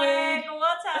to be good?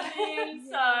 What's happening?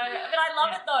 But I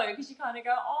love it though, because you kind of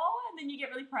go, and then you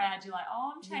get really proud. You're like,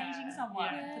 I'm changing someone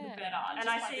for the better. And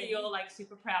I see your like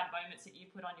super proud moments that you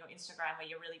put on your Instagram where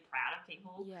you're really proud of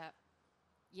people.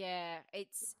 Yeah,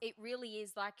 it really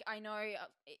is. Like, I know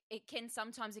it can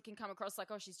come across like,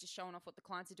 she's just showing off what the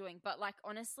clients are doing, but like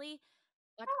honestly,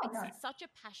 like it's such a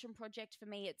passion project for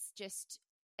me. It's just,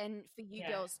 and for you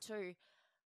girls too,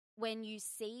 when you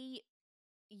see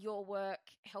your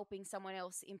work helping someone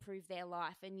else improve their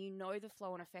life and the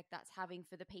flow and effect that's having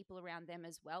for the people around them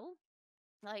as well,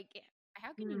 like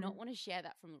how can you not want to share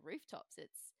that from the rooftops?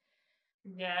 It's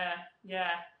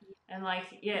and like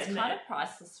it's kind of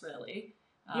priceless, really.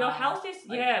 Your health is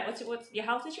what's your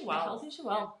health is your wealth. Your health is your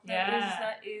wealth.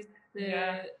 That is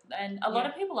and a lot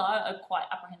of people are quite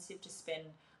apprehensive to spend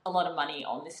a lot of money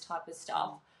on this type of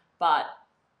stuff, but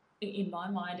in my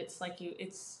mind, it's like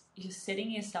you're setting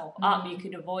yourself up. You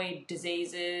could avoid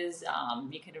diseases.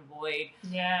 You could avoid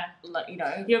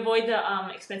you avoid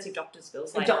the expensive doctor's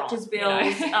bills. Doctor's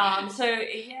bills.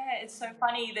 It's so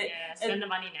funny that spend the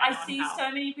money now. I see so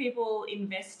many people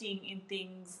investing in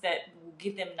things that will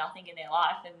give them nothing in their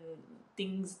life and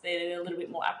things they're a little bit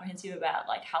more apprehensive about,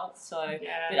 like health. So,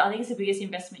 but I think it's the biggest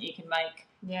investment you can make.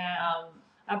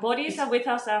 Our bodies are with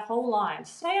us our whole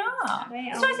lives. They are.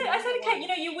 So I said to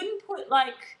Kate, you wouldn't put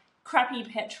like crappy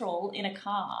petrol in a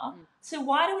car. So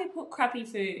why do we put crappy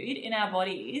food in our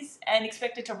bodies and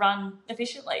expect it to run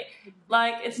efficiently?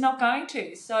 Like, it's not going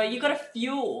to. So you've got to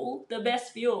fuel the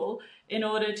best fuel in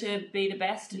order to be the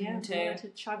best and to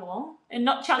chug along and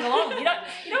not chug along. You don't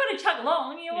want to chug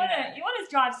along. You want to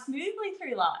drive smoothly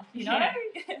through life. Get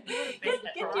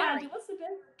down to what's the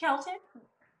best Caltech.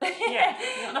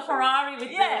 The Ferrari with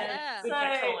with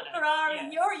petrol in it. Ferrari,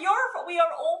 we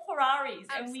are all Ferraris.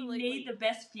 Absolutely. And we need the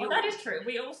best fuel. Well, that is true.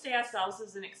 We all see ourselves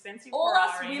as an expensive all Ferrari.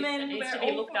 All us women, that needs to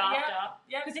be looked after.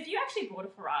 Because if you actually bought a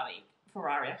Ferrari,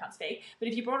 I can't speak, but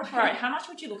if you bought a Ferrari, how much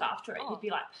would you look after it? You'd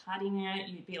be like patting it,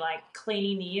 you'd be like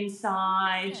cleaning the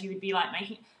inside, you would be like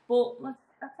making,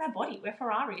 that's our body. We're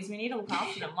Ferraris. We need to look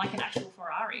after them like an actual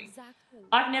Ferrari. Exactly.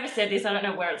 I've never said this. I don't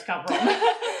know where it's come from.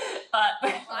 But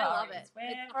I love it.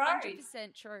 It's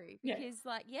 100% true. Because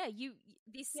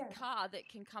this car that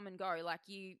can come and go, like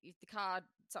if the car,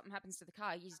 something happens to the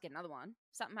car, you just get another one.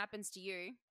 If something happens to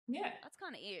you, that's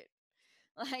kind of it.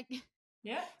 Like,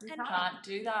 Yeah, you And can't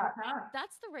do that.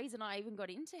 that's the reason I even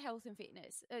got into health and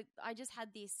fitness. I just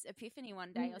had this epiphany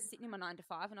one day. I was sitting in my 9 to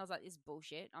 5 and I was like, this is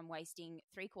bullshit. I'm wasting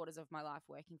 3/4 of my life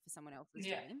working for someone else's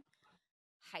dream.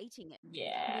 Hating it.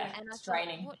 Yeah. And I it's thought,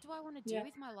 draining. what do I want to do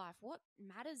with my life? What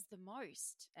matters the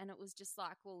most? And it was just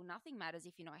like, well, nothing matters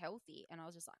if you're not healthy. And I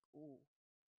was just like, ooh,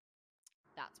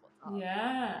 that's what's up.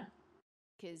 Yeah.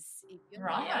 Because if you're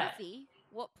not healthy,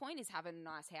 what point is having a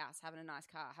nice house, having a nice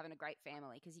car, having a great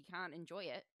family? Because you can't enjoy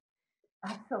it.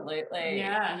 Absolutely.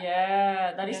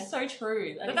 Yeah. That is so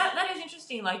true. That is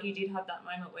interesting. Like, you did have that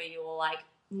moment where you were like,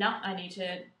 no, I need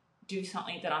to do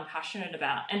something that I'm passionate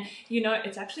about. And, you know,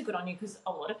 it's actually good on you because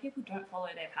a lot of people don't follow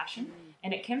their passion.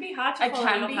 And it can be hard to follow your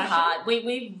passion. It can be hard.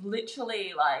 We've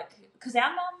literally, like, because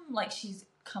our mum, like, she's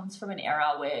comes from an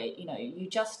era where, you know, you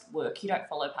just work, you don't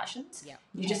follow passions. Yeah.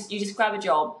 You just grab a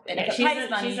job and if it pays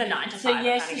money. She's a 9 to 5 So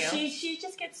yeah, kind of girl. she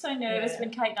just gets so nervous when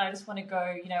Kate and I just want to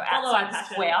go, you know, follow outside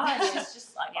the square. She's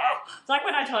just like, It's like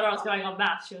when I told her I was going on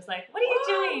maths, she was like, what are you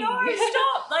doing? No,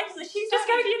 stop. Like, so she's just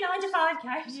go to your 9 to 5,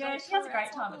 Kate. Yeah, she has a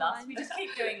great time with us. We just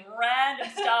keep doing random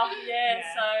stuff.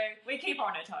 So we keep her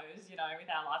on her toes, you know, with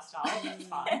our lifestyle. That's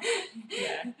fine.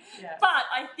 Yeah. But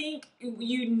I think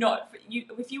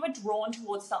if you are drawn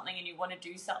towards something and you want to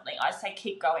do something, I say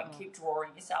keep going, keep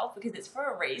drawing yourself because it's for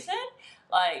a reason.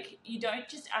 Like, you don't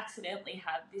just accidentally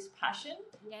have this passion.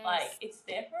 Yes. Like, it's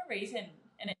there for a reason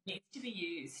and it needs to be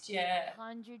used.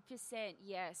 100%.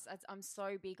 Yes. I'm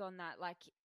so big on that. Like,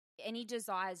 any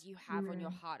desires you have on your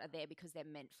heart are there because they're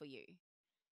meant for you.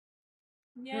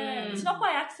 It's not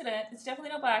by accident. It's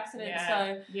definitely not by accident.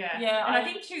 And I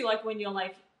think too, like, when you're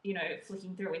like, you know,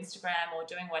 flicking through Instagram or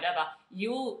doing whatever,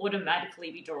 you'll automatically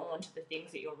be drawn to the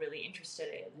things that you're really interested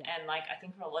in. And like, I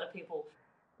think for a lot of people,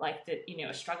 like, that, you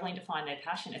know, are struggling to find their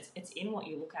passion, it's in what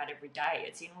you look at every day.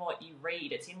 It's in what you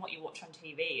read. It's in what you watch on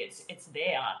TV. It's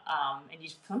there. And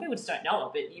some people just don't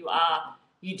know it, but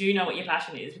you do know what your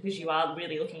passion is because you are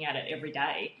really looking at it every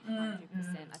day. 100%.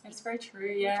 That's very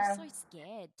true. We're just so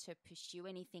scared to pursue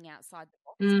anything outside the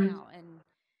box now, and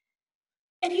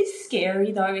it is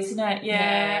scary though, isn't it?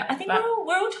 Yeah. I think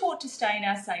we're all taught to stay in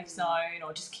our safe zone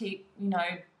or just keep, you know,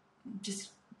 just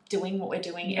doing what we're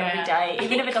doing every day,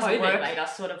 even if it doesn't work. Made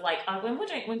us sort of like when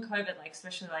COVID, like,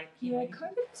 especially like you know,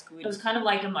 COVID was good. It was kind of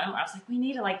like a moment where I was like, we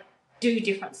need to like do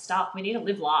different stuff. We need to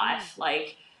live life.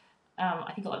 Like,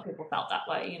 I think a lot of people felt that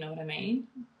way. You know what I mean?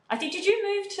 I think, did you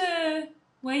move to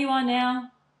where you are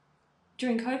now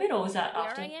during COVID, or was that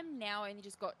after? Where I am now, I only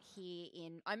just got here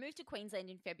I moved to Queensland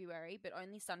in February, but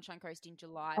only Sunshine Coast in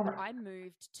July. But I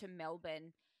moved to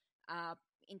Melbourne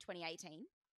in 2018.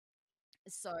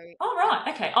 So. Oh,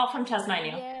 right. Okay. Oh, from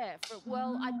Tasmania. Yeah.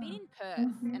 I'd been in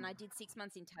Perth and I did 6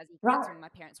 months in Tassie because when my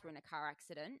parents were in a car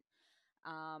accident.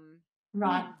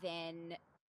 Right. And then,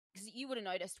 because you would have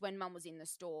noticed when Mum was in the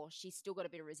store, she's still got a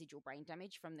bit of residual brain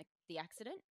damage from the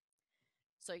accident.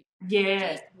 So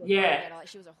yeah. Like,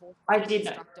 she was a horse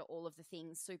instructor, all of the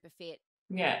things, super fit.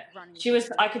 Yeah, she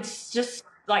was. I could just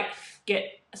like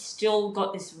still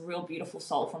got this real beautiful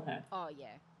soul from her. Oh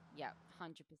yeah,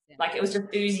 100%. Like, it was just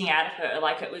oozing out of her.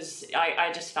 Like, it was.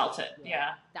 I just felt it.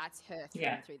 Yeah. That's her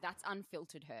through. That's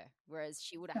unfiltered her. Whereas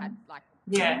she would have had like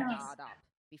guard up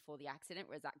before the accident.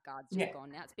 Whereas that guard's just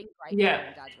gone now. It's been great with her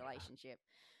and Dad's relationship,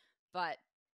 but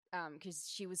because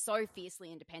she was so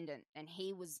fiercely independent, and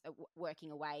he was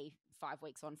working away 5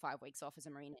 weeks on, 5 weeks off as a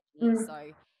marine engineer,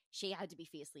 so she had to be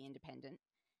fiercely independent.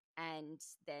 And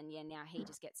then now he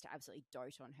just gets to absolutely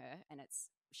dote on her, and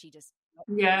she just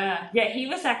he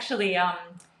was actually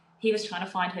he was trying to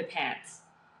find her pants,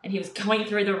 and he was going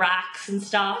through the racks and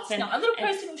stuff. That's not a little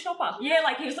personal shopper. Yeah,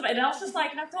 like he was, and I was just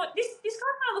like, and I thought this guy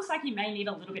kind of looks like he may need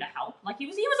a little bit of help. Like he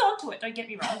was onto it. Don't get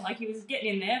me wrong. Like he was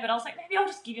getting in there, but I was like, maybe I'll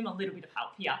just give him a little bit of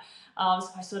help here. So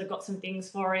I sort of got some things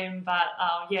for him, but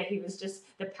he was just,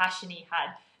 the passion he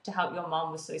had to help your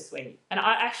mum was so sweet. And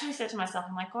I actually said to myself,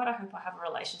 I'm like, God, I hope I have a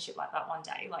relationship like that one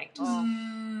day. Like just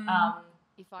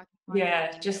if I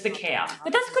just the care.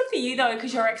 But that's good for you though,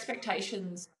 because your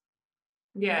expectations.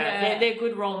 They're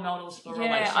good role models for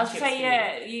relationships. I'd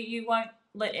say you won't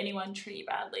let anyone treat you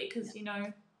badly because you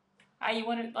know you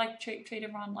want to like treat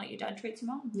everyone like your dad treats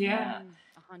your mum. 100%.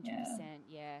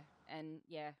 And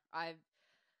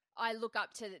I look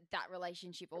up to that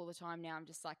relationship all the time now. I'm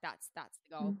just like, that's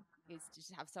the goal, is to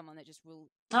just have someone that just will.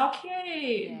 Oh,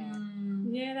 cute.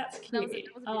 Yeah, that's cute. That was a bit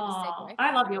of a segue.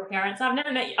 I love your parents. I've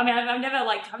never met you. I mean, I've never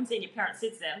haven't seen your parents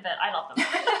since then, but I love them.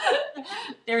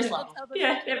 There is love.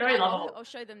 They're very lovable. I'll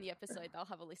show them the episode. They'll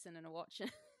have a listen and a watch.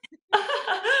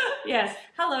 Yes.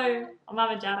 Hello,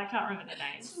 mum and dad. I can't remember their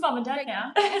names. It's mum and dad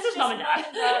now. It's just mum and dad.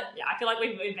 Yeah, I feel like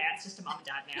we've advanced just to mum and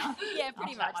dad now. Yeah,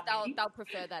 pretty much. They'll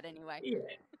prefer that anyway.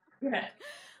 Yeah.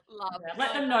 Love. Yeah.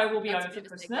 Let them know we'll be That's over a for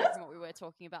bit of a segue Christmas. from what we were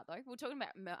talking about, though. We were talking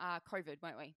about COVID,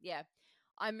 weren't we? Yeah.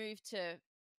 I moved to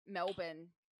Melbourne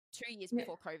 2 years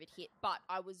before COVID hit, but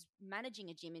I was managing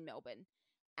a gym in Melbourne,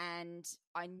 and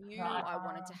I knew I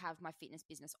wanted to have my fitness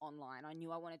business online. I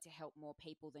knew I wanted to help more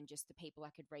people than just the people I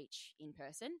could reach in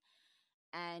person.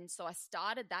 And so I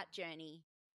started that journey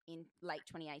in late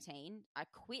 2018. I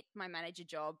quit my manager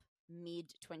job mid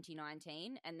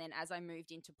 2019. And then as I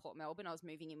moved into Port Melbourne, I was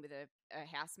moving in with a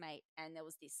housemate, and there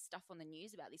was this stuff on the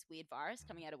news about this weird virus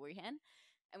coming out of Wuhan.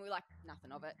 And we were like,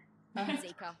 nothing of it.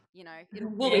 Zika,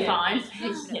 We'll be fine.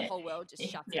 The whole world just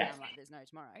shuts down like there's no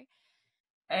tomorrow.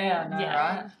 Yeah, no,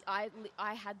 right.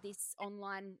 I had this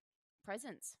online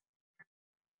presence.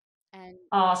 And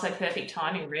so perfect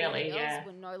timing, really. Girls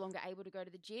were no longer able to go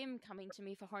to the gym, coming to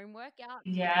me for home workout,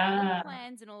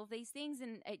 plans, and all of these things,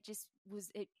 and it just was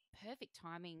perfect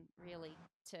timing, really,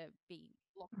 to be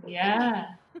locked. Yeah.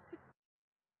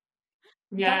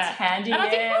 That's handy. And I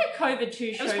think like COVID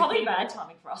too showed it was probably bad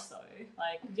timing for us though.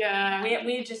 Like,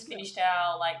 we had just finished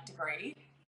our degree.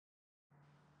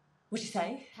 What'd you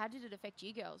say? How did it affect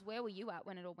you girls? Where were you at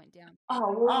when it all went down?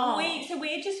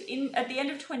 We had just at the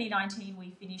end of 2019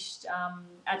 we finished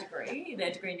our degree, the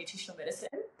degree in nutritional medicine.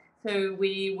 So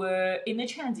we were in the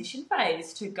transition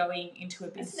phase to going into a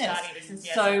business. Starting a business,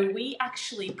 so we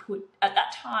actually at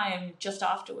that time, just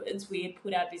afterwards, we had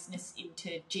put our business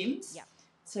into gyms. Yeah.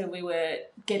 So we were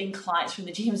getting clients from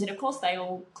the gyms, and of course they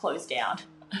all closed down.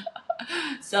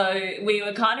 So we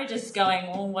were kind of just going,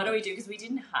 well, what do we do? Because we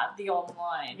didn't have the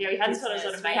online. Yeah, we had sort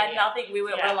of we had nothing. We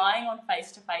were relying on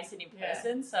face-to-face and in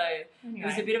person. So it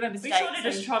was a bit of a mistake. We sort of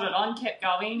just trotted on, kept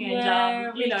going,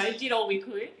 and did all we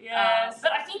could. Yeah.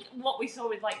 But I think what we saw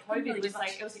with COVID was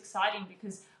it was exciting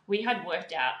because we had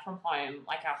worked out from home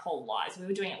like our whole lives. We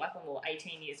were doing it like when we were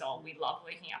 18 years old. We loved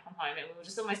working out from home, and we were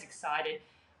just almost excited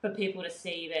for people to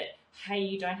see that, hey,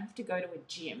 you don't have to go to a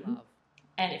gym.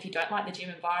 And if you don't like the gym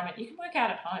environment, you can work out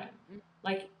at home.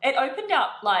 Like, it opened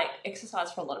up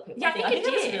exercise for a lot of people. Yeah, I think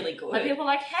it was really good. Like, people were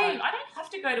like, hey, I don't have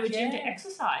to go to a gym to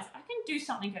exercise. I can do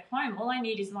something at home. All I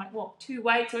need is 2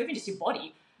 weights or even just your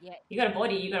body. Yeah. You got a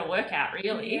body, you got to work out,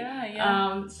 really.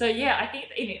 Yeah. So I think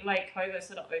COVID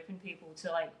sort of opened people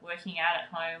to working out at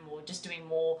home or just doing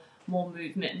more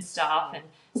movement and stuff, and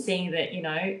seeing that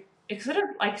it sort of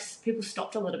people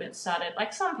stopped a little bit and started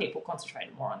some people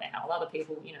concentrated more on their health, other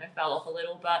people fell off a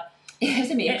little, but it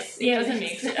was a mix. It was a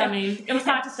mix. I mean, it was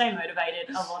hard to stay motivated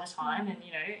a lot of time, and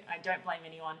I don't blame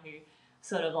anyone who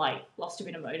sort of lost a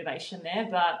bit of motivation there,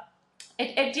 but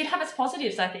it did have its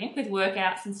positives, I think, with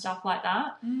workouts and stuff like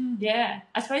that. Yeah,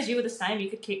 I suppose you were the same. You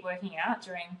could keep working out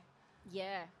during.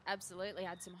 Yeah, absolutely. I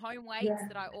had some home weights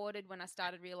that I ordered when I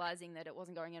started realising that it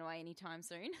wasn't going away anytime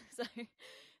soon. So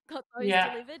got those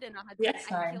delivered, and I had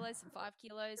some 8 kilos, some 5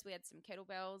 kilos. We had some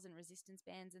kettlebells and resistance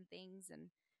bands and things. And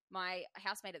my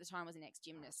housemate at the time was an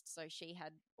ex-gymnast, so she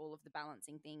had all of the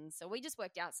balancing things. So we just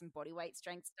worked out some body weight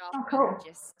strength stuff. Oh, cool. And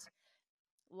just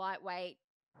lightweight,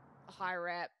 high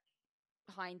rep,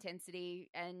 high intensity,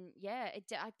 and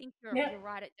I think you're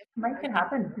right. It make it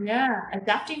happen. Yeah,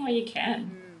 adapting where you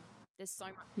can. There's so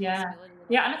much. Yeah,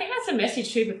 and I think that's a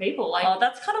message too for people.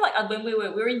 That's kind of when we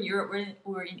were in Europe, we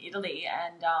were in Italy,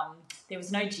 and there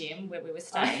was no gym where we were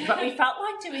staying, but we felt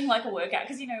like doing a workout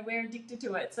because we're addicted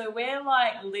to it. So we're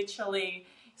literally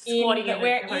squatting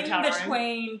we're in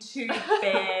between two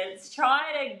beds,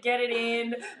 trying to get it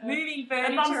in, moving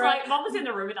furniture. And Mum was in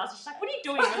the room with us. She's like, "What are you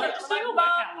doing?" We're like, "Just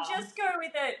Mum, just go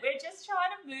with it. We're just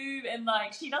trying to move." And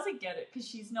she doesn't get it because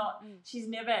she's not. She's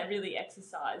never really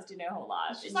exercised in her whole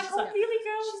life. She's like, "Oh, really,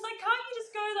 girl?" She's like, "Can't you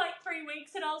just go 3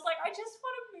 weeks?" And I was like, "I just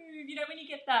want to move." When you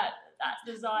get that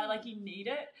desire, you need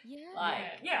it. Yeah.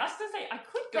 I was gonna say I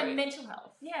could go. For mental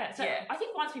health. Yeah. So I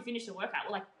think once we finish the workout,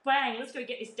 we're like, bang, let's go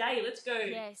get this day. Let's go.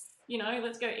 Yes.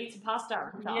 Let's go eat some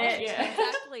pasta. Yeah.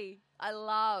 Exactly. I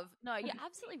love. No, you're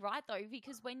absolutely right though,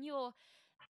 because when you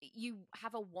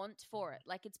have a want for it,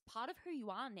 it's part of who you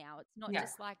are now. It's not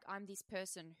just I'm this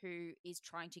person who is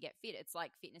trying to get fit. It's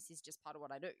fitness is just part of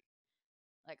what I do.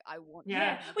 I want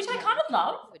which I kind of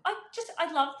love.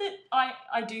 I love that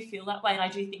I do feel that way, and I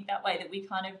do think that way, that we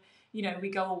kind of we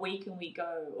go a week and we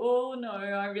go, oh no,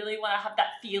 I really want to have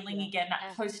that feeling again,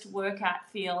 that post-workout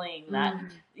feeling, that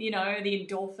the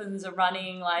endorphins are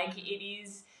running. It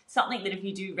is something that if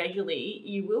you do regularly,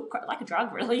 you will, like a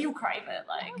drug really, you'll crave it.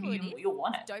 You'll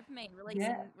want it. Dopamine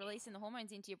releasing the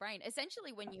hormones into your brain.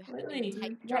 Essentially when you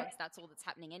take drugs, that's all that's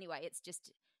happening anyway. It's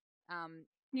just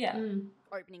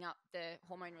opening up the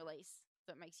hormone release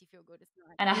that makes you feel good. It's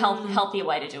nice. And a healthier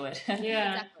way to do it.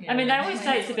 Exactly. I mean, they always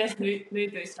say it's the best mood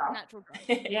booster. Natural growth.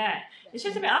 It's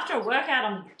just after a workout,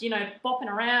 I'm, bopping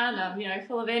around, I'm,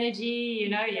 full of energy,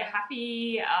 you're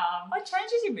happy. It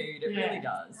changes your mood. It really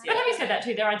does. But having said that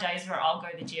too, there are days where I'll go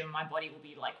to the gym and my body will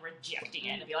be like rejecting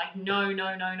it and be like, no,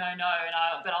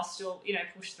 but I'll still,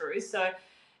 push through. So,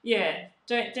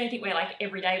 don't think we're like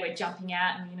every day we're jumping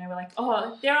out and we're like,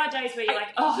 oh, there are days where you're like,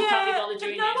 oh, I can't be bothered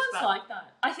doing no this. One's like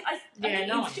that. I think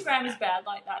Instagram is bad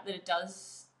like that it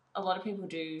does. A lot of people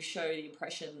do show the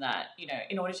impression that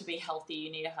in order to be healthy you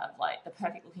need to have like the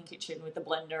perfect looking kitchen with the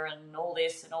blender and all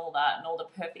this and all that and all the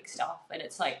perfect stuff, and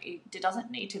it's like it doesn't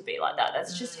need to be like that.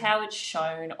 That's just how it's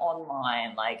shown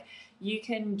online. Like you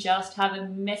can just have a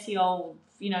messy old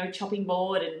chopping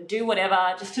board and do whatever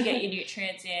just to get your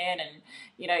nutrients in, and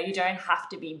you don't have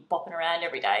to be bopping around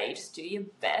every day. You just do your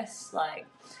best. Like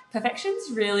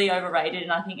perfection's really overrated,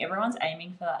 and I think everyone's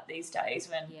aiming for that these days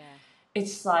when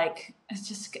it's like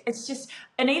it's just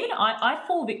and even I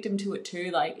fall victim to it too.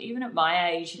 Like even at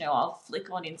my age, I'll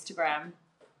flick on Instagram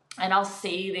and I'll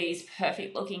see these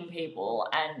perfect looking people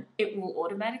and it will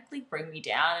automatically bring me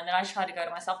down, and then I try to go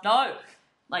to myself, no.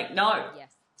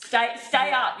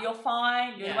 Stay up. You're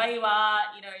fine. You're the way you are.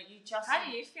 You just. How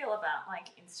do you feel about like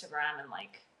Instagram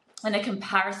and the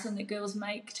comparison that girls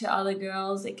make to other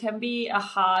girls? It can be a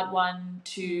hard one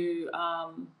to.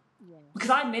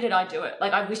 Because I admit it, I do it.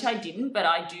 Like I wish I didn't, but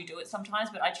I do it sometimes.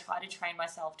 But I try to train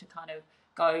myself to kind of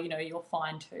go, you're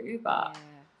fine too. But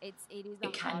it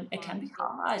can be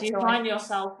hard. Do you find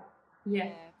yourself? Yeah,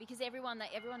 because everyone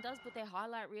does put their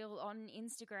highlight reel on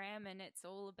Instagram, and it's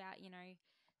all about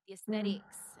the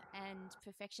aesthetics and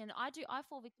perfection. I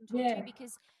fall victim to it too,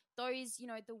 because those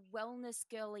the wellness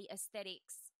girly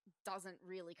aesthetics doesn't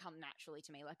really come naturally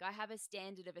to me. Like I have a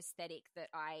standard of aesthetic that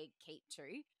I keep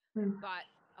to, but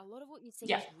a lot of what you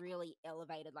see is really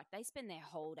elevated. Like they spend their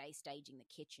whole day staging the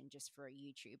kitchen just for a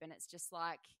YouTube, and it's just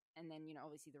like, and then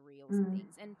obviously the reels and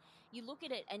things, and you look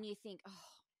at it and you think,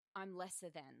 oh, I'm lesser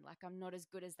than, like I'm not as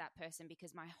good as that person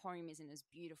because my home isn't as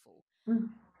beautiful.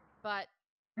 But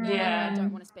I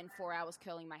don't want to spend 4 hours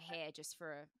curling my hair just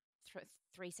for a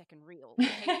 3-second reel.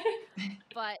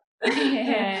 But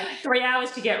 3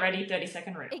 hours to get ready,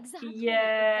 30-second reel. Exactly.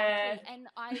 And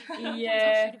I shoot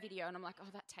a video and I'm like, oh,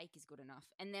 that take is good enough.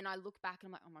 And then I look back and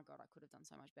I'm like, oh my God, I could have done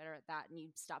so much better at that. And you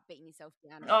start beating yourself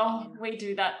down. We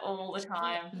do that all the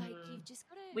time. Like you've just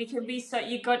got to. We can be so.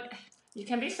 You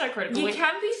can be so critical. You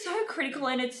can be so critical,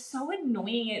 and it's so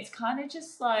annoying. It's kind of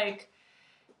just like.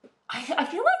 I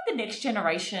feel like the next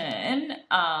generation,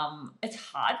 it's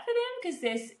hard for them because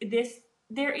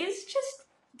there is just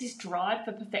this drive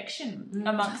for perfection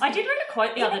amongst. I did read a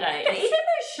quote the other day. Even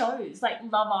those shows like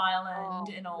Love Island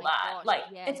and all that,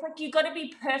 it's like you got to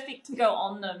be perfect to go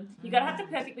on them. You got to have the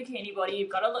perfect bikini body. You've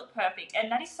got to look perfect,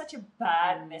 and that is such a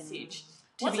bad message.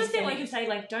 What's the thing we can say?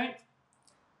 Like, don't.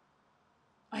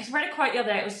 I read a quote the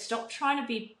other day. It was, stop trying to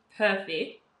be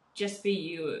perfect. Just be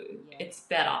you. Yeah. It's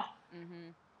better.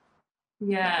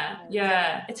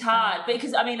 Yeah. It's hard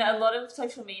because a lot of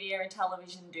social media and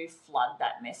television do flood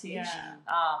that message.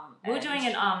 We're doing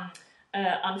an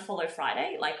unfollow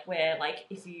Friday, like where like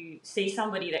if you see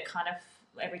somebody that kind of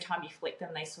every time you flick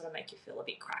them, they sort of make you feel a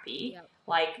bit crappy.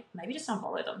 Like maybe just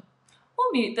unfollow them or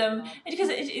mute them because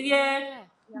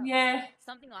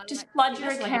something I just like flood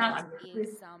your account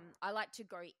is I like to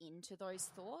go into those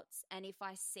thoughts, and if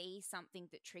I see something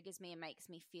that triggers me and makes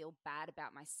me feel bad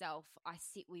about myself, I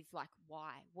sit with like,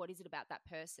 why? What is it about that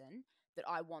person that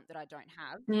I want that I don't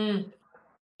have? Do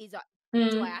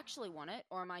I actually want it,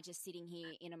 or am I just sitting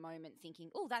here in a moment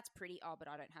thinking, oh, that's pretty, but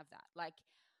I don't have that? Like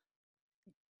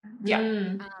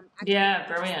brilliant.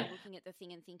 Looking at the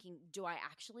thing and thinking, do I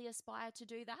actually aspire to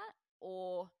do that,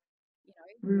 or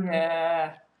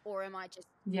or am I just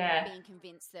being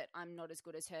convinced that I'm not as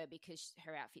good as her because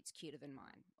her outfit's cuter than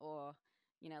mine, or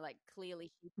like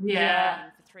clearly she's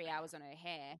for 3 hours on her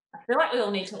hair. I feel like we all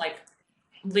need to like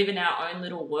live in our own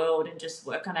little world and just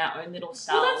work on our own little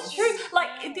selves. Well, that's true.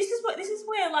 Like this is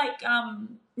where like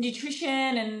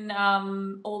nutrition and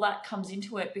all that comes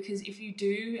into it, because if you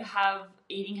do have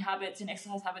eating habits and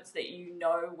exercise habits that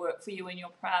work for you and you're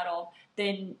proud of,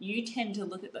 then you tend to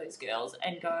look at those girls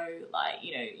and go like,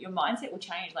 your mindset will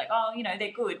change. Like, oh,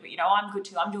 they're good, but I'm good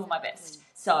too. I'm doing my best.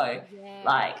 So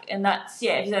and that's, so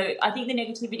I think the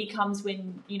negativity comes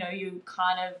when, you're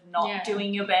kind of not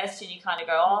doing your best and you kind of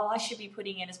go, oh, I should be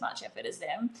putting in as much effort as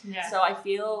them. So I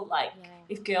feel like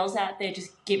if girls out there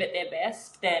just give it their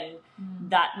best, then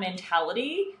that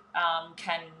mentality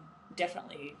can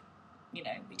definitely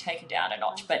be taken down a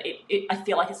notch. But I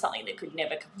feel like it's something that could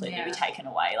never completely be taken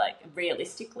away. Like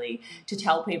realistically, to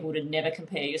tell people to never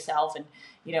compare yourself and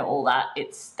all that,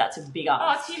 that's a big ask.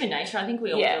 Oh, it's human nature. I think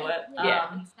we all do it.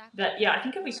 Exactly. But I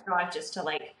think if we strive just to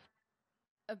like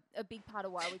a big part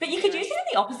of why we. But you could use it in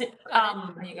the opposite.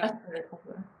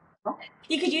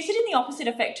 You could use it in the opposite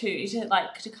effect too,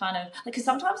 to kind of because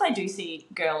sometimes I do see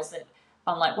girls that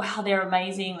I'm like, wow, they're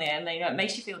amazing, and it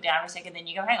makes you feel down for a second. Then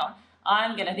you go, hang on,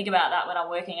 I'm going to think about that when I'm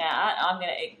working out.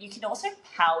 You can also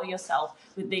power yourself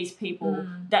with these people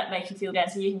that make you feel down.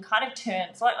 So you can kind of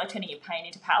it's like turning your pain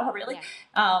into power, really.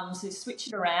 Yeah. So switch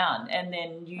it around and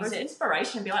then use it.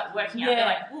 Inspiration, be like working out. Be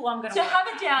like, oh, I'm going to. So have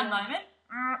a down moment.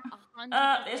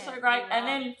 They're so great, and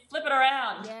then flip it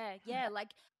around.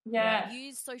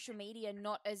 Use social media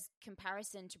not as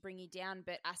comparison to bring you down,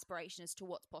 but aspiration as to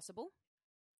what's possible.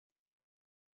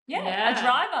 A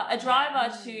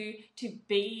driver to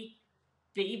be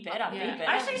better. Be better.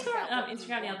 I actually saw it on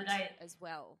Instagram the other day as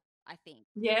well. I think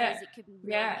because it could be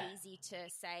really easy to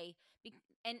say,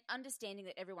 and understanding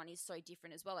that everyone is so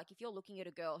different as well. Like if you're looking at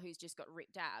a girl who's just got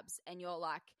ripped abs, and you're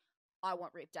like, I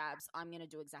want ripped abs, I'm going to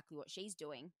do exactly what she's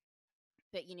doing.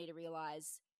 But you need to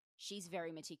realize she's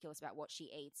very meticulous about what she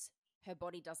eats. Her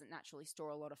body doesn't naturally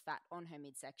store a lot of fat on her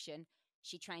midsection.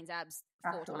 She trains abs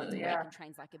 4 times a week and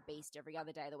trains like a beast every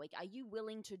other day of the week. Are you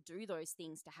willing to do those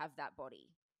things to have that body?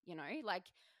 Like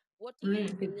what do you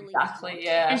really want?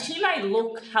 Yeah. And she may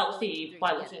look healthy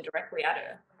by looking directly at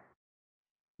her.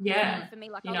 Yeah. For me,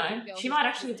 like she might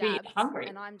actually be hungry.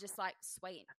 And I'm just like,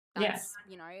 sweet. That's,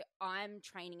 I'm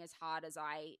training as hard as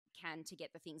I can to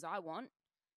get the things I want.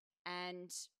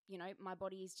 And, my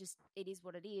body is just, it is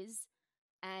what it is.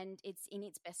 And it's in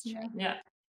its best shape. Yeah.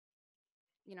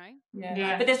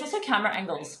 Yeah. But there's also camera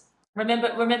angles.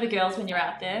 Remember girls, when you're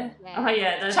out there? Yeah. Oh,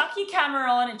 yeah. Chuck your camera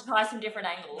on and try some different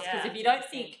angles. Because if you don't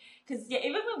think,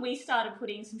 even when we started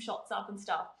putting some shots up and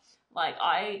stuff, like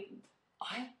I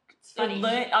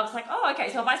learned, I was like, oh, okay,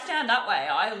 so if I stand that way,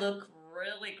 I look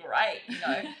really great,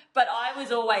 But I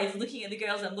was always looking at the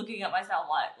girls and looking at myself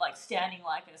like standing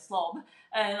like a slob,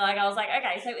 and like I was like,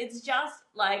 okay, so it's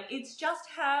just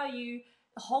how you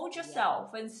hold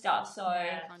yourself and stuff. So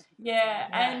and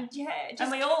and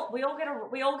we all get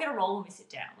a roll when we sit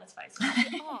down. Let's face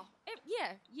it.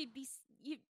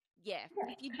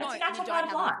 If you don't have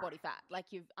enough body fat, like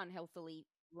you've unhealthily.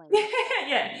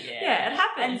 It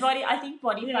happens. And I think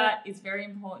body fat is very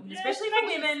important, especially for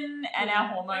women and our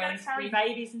hormones. We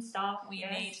babies and stuff. We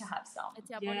need to have some.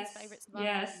 It's our body's favourite survival.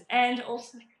 Yes, and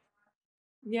also,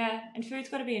 and food's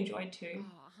got to be enjoyed too.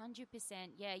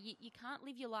 100%. Yeah, you can't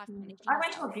live your life. I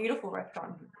went to a beautiful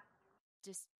restaurant.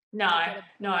 Just no,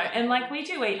 and like we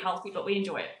do eat healthy, but we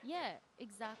enjoy it. Yeah,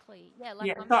 exactly. Yeah,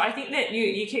 so I think that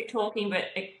you keep talking, but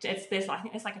I think there's like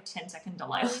a 10-second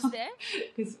delay. Is there?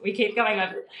 Because we keep going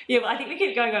over. Yeah, I think we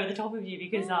keep going over the top of you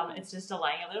because it's just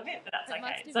delaying a little bit, but that's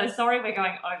okay. So sorry, we're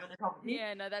going over the top of you.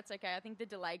 Yeah, no, that's okay. I think the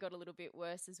delay got a little bit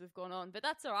worse as we've gone on, but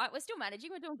that's all right. We're still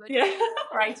managing. We're doing good. Yeah,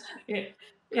 great. Yeah,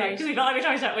 because we felt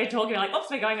like we're talking like, oops,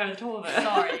 we're going over the top of it.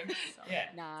 Sorry. Yeah.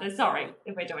 Nah, so sorry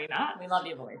if we're doing that. We love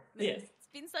you, boys. Yes.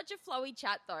 Been such a flowy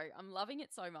chat though. I'm loving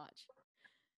it so much.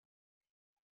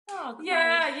 Oh,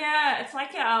 yeah. It's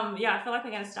like I feel like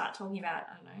we're going to start talking about,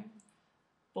 I don't know,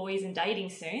 boys and dating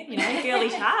soon. Girly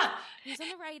chat. Who's on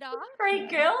the radar? 3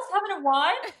 girls having a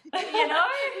wine. We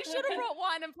should have brought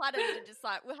wine and platters and just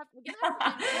like we're gonna have to do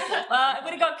well, it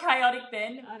would have got chaotic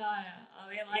then. I know. I'll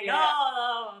be like,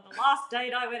 the last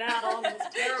date I went out on was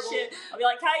terrible. I'll be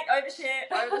like, Kate,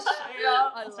 overshare.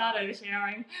 I'll start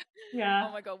oversharing. Yeah.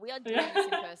 Oh my god, we are doing this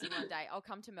in person one day. I'll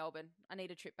come to Melbourne. I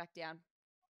need a trip back down.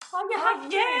 Oh, you have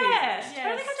to. Yes.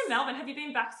 Totally come to Melbourne. Have you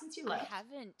been back since you left? I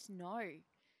haven't. No.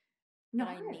 No.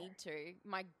 But I need to.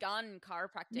 My gun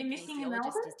chiropractor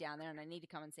kinesiologist is down there, and I need to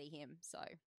come and see him. So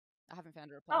I haven't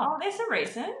found a reply. Oh, there's a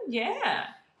reason. Yeah,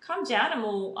 come down and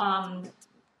we'll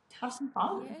have some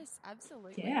fun. Yes,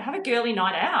 absolutely. Yeah, have a girly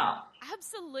night out.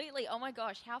 Absolutely. Oh my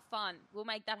gosh, how fun! We'll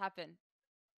make that happen.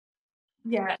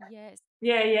 Yeah. Yes.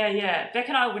 Yeah. Beck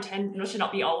and I will pretend to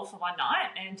not be old for one night,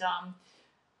 and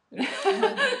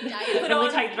it'll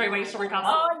only take 3 weeks to recover.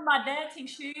 Oh, and my dancing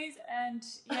shoes, and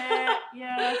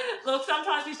yeah. Look,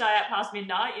 sometimes we stay out past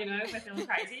midnight, if we're feeling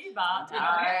crazy, but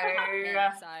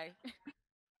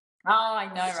Oh, I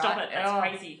know, right? Stop it, that's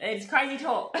crazy. It's crazy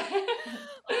talk. Oh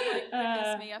my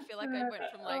goodness me, I feel like I went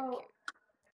from like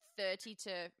 30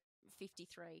 to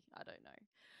 53. I don't know.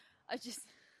 I just...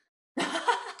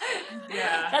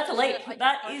 That's a leap.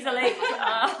 That is a leap.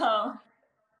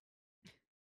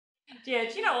 Yeah,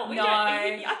 do you know what? You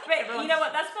know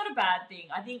what? That's not a bad thing.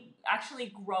 I think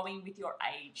actually growing with your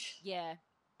age. Yeah.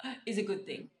 is a good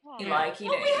thing. Oh, Like, we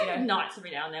have nights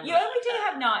every now and then. We do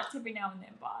have nights every now and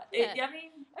then, but I mean,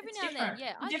 every it's now and different.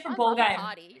 then, yeah. Different I ball love game. a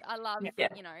party. I love, Yeah.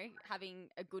 you know, having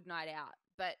a good night out.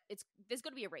 But there's got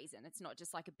to be a reason. It's not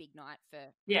just like a big night for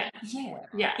yeah.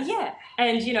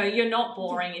 And you know, you're not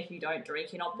boring if you don't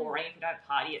drink. You're not boring if you don't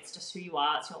party. It's just who you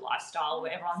are. It's your lifestyle.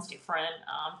 Where everyone's different.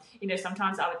 You know,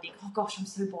 sometimes I would think, oh gosh, I'm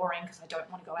so boring because I don't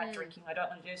want to go out drinking. I don't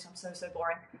want to do this. I'm so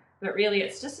boring. But really,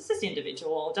 it's just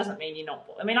individual. It doesn't mean you're not.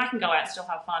 I mean, I can go out and still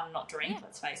have fun and not drink.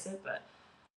 Let's face it, but.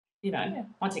 You know,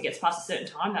 once it gets past a certain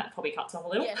time, that probably cuts off a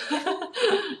little. Yeah.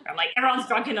 I'm like, everyone's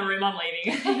drunk in the room, I'm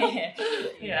leaving.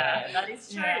 That is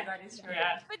true. That is true.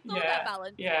 But it's all about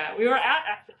balance. Yeah, we were out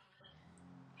after...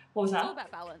 What was that? It's all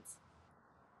about balance.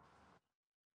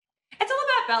 It's all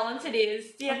about balance, it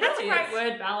is. Yeah, that's a great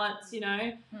word, balance, you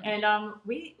know. And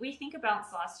we think a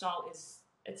balanced lifestyle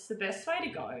it's the best way to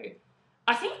go.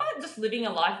 I think like just living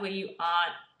a life where you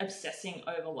aren't obsessing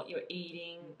over what you're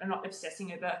eating and not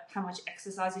obsessing over how much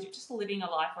exercise you do, just living a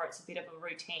life where it's a bit of a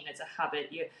routine, it's a habit,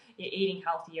 you're eating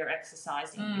healthy, you're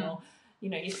exercising,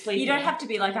 you're sleeping. You don't have to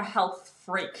be like a health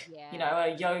freak, you know,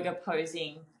 a yoga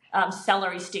posing,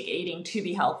 celery stick eating to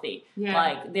be healthy. Yeah.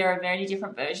 Like there are many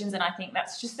different versions, and I think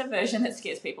that's just the version that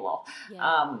scares people off.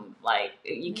 Yeah. Like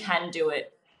you can do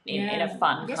it in a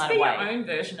fun kind of way. Your own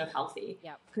version of healthy.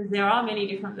 Because there are many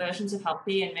different versions of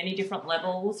healthy and many different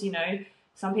levels, you know.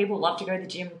 Some people love to go to the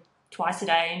gym twice a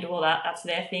day and do all that. That's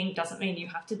their thing. Doesn't mean you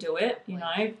have to do it, you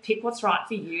know. Pick what's right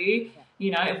for you.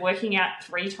 You know, if working out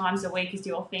 3 times a week is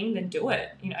your thing, then do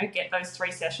it. You know, get those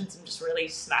 3 sessions and just really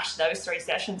smash those 3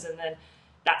 sessions, and then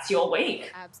that's your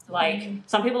week. Absolutely. Like,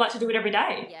 some people like to do it every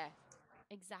day. Yeah,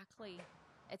 exactly.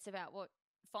 It's about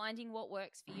finding what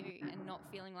works for you and not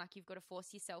feeling like you've got to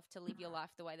force yourself to live your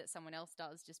life the way that someone else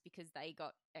does just because they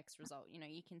got X result. You know,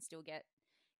 you can still get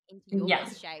into your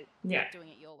best shape doing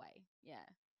it your way.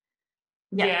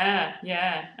 Yeah.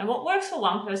 And what works for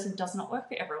one person does not work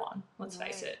for everyone. Let's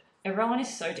face it. Everyone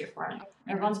is so different.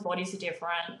 Everyone's bodies are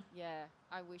different. Yeah.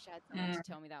 I wish I had someone to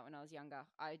tell me that when I was younger.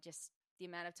 The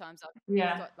amount of times I've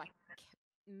got like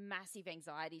massive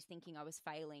anxieties thinking I was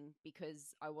failing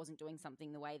because I wasn't doing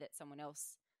something the way that someone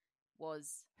else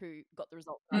was who got the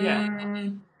result.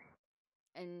 And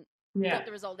got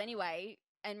the result anyway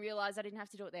and realised I didn't have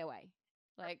to do it their way.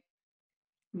 Like,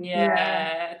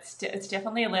 it's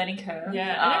definitely a learning curve.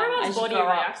 Yeah, and everyone's body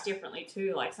reacts differently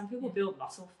too. Like some people build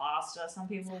muscle faster, some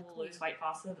people will lose weight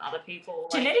faster than other people.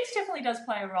 Like, genetics definitely does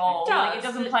play a role. It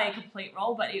doesn't play a complete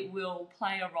role, but it will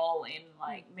play a role in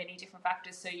like many different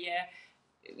factors. So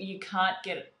you can't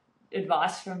get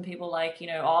advice from people like, you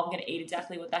know, I'm going to eat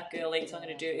exactly what that girl eats, I'm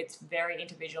going to do. It's very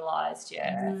individualized,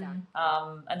 and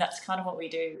that's kind of what we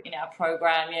do in our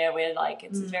program, where like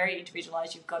it's very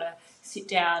individualized. You've got to sit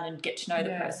down and get to know the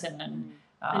person, and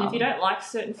if you don't like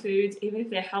certain foods, even if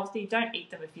they're healthy, don't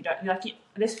eat them. If you don't like it,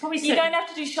 there's probably you don't have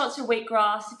to do shots of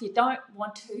wheatgrass if you don't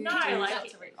want to. No,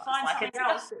 like find something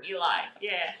else that you like.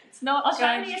 Yeah, it's not. I'll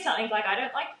show you something like I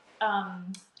don't like.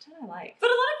 Like, but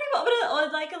a lot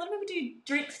of people do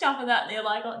drink stuff and that, and they're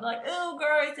like, oh,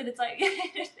 gross, and it's like,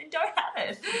 don't have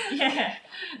it. Yeah.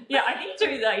 I think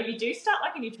too though, if you do start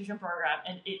like a nutrition program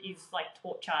and it is like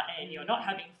torture and you're not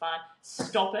having fun,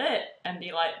 stop it and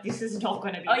be like, this is not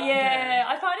going to be. Oh yeah,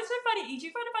 I find it so funny. You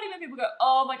do find it funny when people go,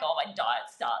 oh my god, my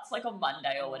diet starts like on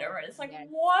Monday or whatever. And it's like,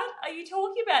 what are you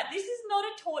talking about? This is not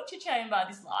a torture chamber.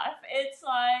 This life, it's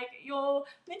like you're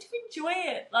meant to enjoy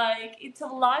it. Like it's a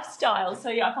lifestyle. So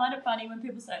I find it funny when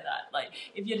people say that. Like,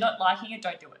 if you're not liking it,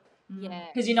 don't do it. Yeah.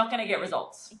 Because you're not going to get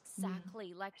results.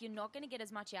 Exactly. Like, you're not going to get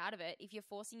as much out of it if you're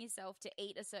forcing yourself to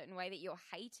eat a certain way that you're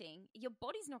hating. Your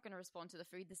body's not going to respond to the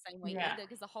food the same way either,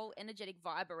 because the whole energetic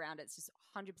vibe around it's just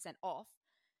 100% off.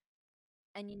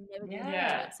 And you never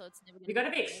get it, so it's never going to. You've got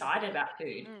to be excited about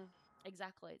food.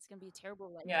 Exactly. It's going to be a terrible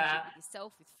relationship with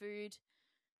yourself, with food.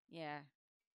 Yeah.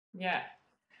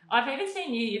 I've even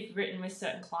seen you've written with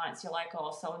certain clients, you're like,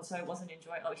 oh, so-and-so wasn't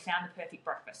enjoying, we found the perfect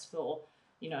breakfast for,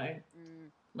 you know,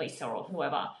 Lisa or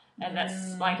whoever. And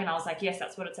that's like, and I was like, yes,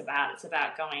 that's what it's about. It's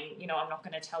about going, you know, I'm not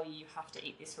going to tell you have to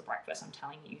eat this for breakfast. I'm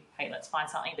telling you, hey, let's find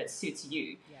something that suits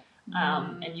you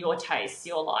and your tastes,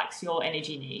 your likes, your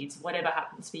energy needs, whatever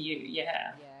happens for you.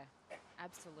 Yeah,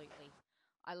 absolutely.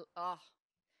 I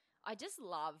just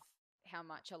love how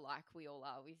much alike we all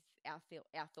are with our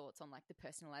thoughts on like the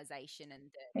personalization and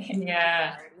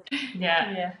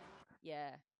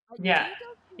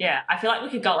I feel like we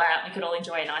could go out, we could all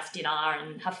enjoy a nice dinner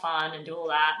and have fun and do all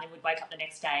that, and then we'd wake up the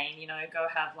next day and, you know, go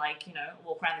have like, you know, a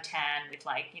walk around the tan with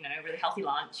like, you know, a really healthy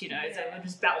lunch, you know, so we'll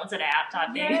just balance it out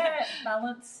type thing.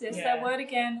 Balance. Yes, that word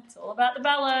again. It's all about the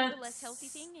balance. The less healthy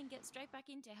thing and get straight back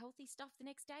into healthy stuff the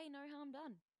next day, no harm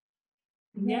done.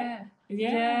 Yeah.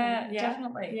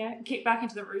 Definitely. Yeah, kick back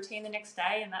into the routine the next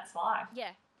day, and that's life.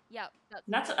 Yeah.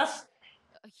 That's a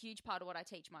huge part of what I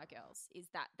teach my girls is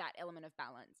that element of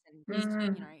balance and just,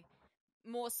 you know,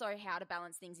 more so how to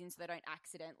balance things in so they don't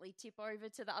accidentally tip over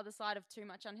to the other side of too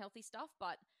much unhealthy stuff.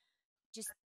 But just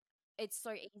it's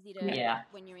so easy to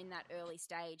when you're in that early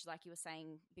stage, like you were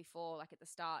saying before, like at the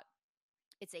start,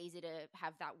 it's easy to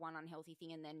have that one unhealthy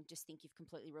thing and then just think you've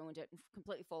completely ruined it and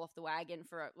completely fall off the wagon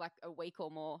for like a week or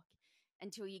more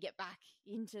until you get back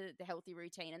into the healthy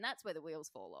routine. And that's where the wheels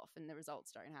fall off and the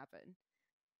results don't happen.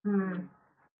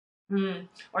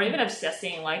 Or even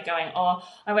obsessing, like going, oh,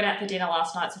 I went out for dinner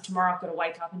last night, so tomorrow I've got to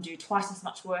wake up and do twice as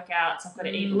much workouts. I've got to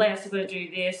eat less. I've got to do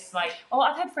this. Like,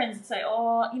 I've had friends that say,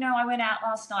 you know, I went out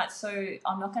last night, so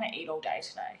I'm not going to eat all day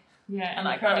today. Yeah, and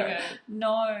I go,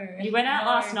 no. You went out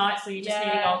last night, so you just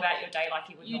need to go about your day like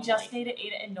you would normally. You just need to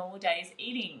eat a normal day's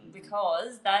eating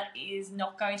because that is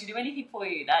not going to do anything for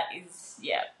you. That is,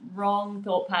 wrong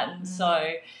thought pattern.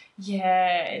 So,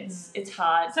 it's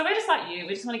hard. So we're just like you.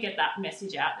 We just want to get that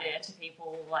message out there to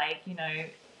people. Like, you know,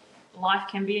 life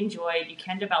can be enjoyed. You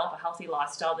can develop a healthy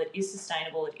lifestyle that is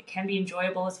sustainable. It can be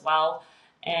enjoyable as well.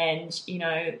 And, you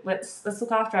know, let's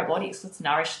look after our bodies. Let's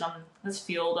nourish them. Let's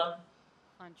fuel them.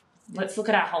 100%. Let's look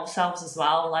at our whole selves as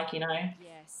well, like, you know.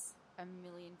 Yes,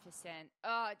 1,000,000%.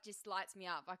 Oh, it just lights me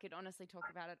up. I could honestly talk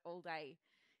about it all day.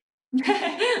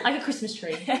 Like a Christmas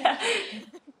tree. She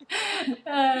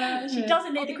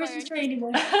doesn't need the Christmas tree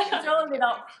anymore. She's all lit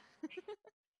up.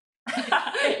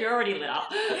 You're already lit up.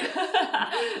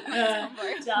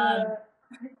 Done.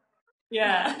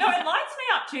 Yeah. No, it lights me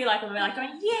up too, like when we're like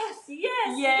going, yes,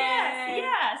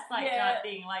 like that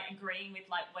thing, like agreeing with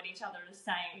like what each other is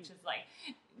saying, which is like,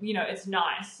 you know, it's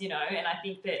nice, you know, and I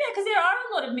think that... Yeah, because there are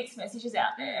a lot of mixed messages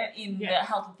out there in the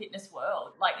health and fitness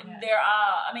world. Like there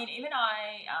are, I mean, even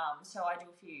so I do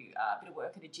a bit of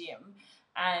work at a gym,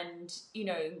 and, you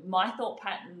know, my thought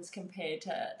patterns compared to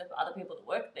the other people that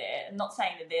work there, I'm not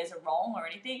saying that theirs are wrong or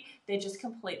anything, they're just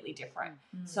completely different.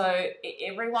 So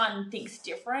everyone thinks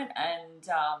different, and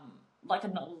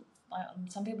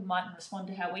some people mightn't respond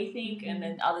to how we think, and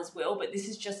then others will, but this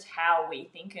is just how we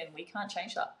think, and we can't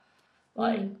change that.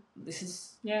 Like, this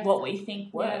is what we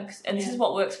think works, and this is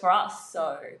what works for us.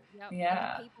 So,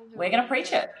 we're going to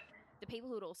preach it. The people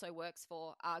who it also works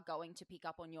for are going to pick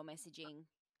up on your messaging,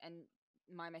 and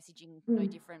my messaging no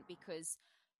different, because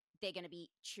they're going to be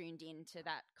tuned into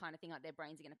that kind of thing. Like, their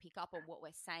brains are going to pick up on what we're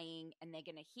saying, and they're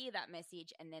going to hear that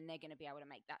message, and then they're going to be able to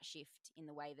make that shift in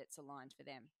the way that's aligned for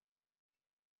them.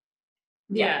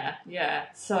 Yeah.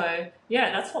 So,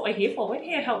 that's what we're here for. We're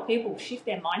here to help people shift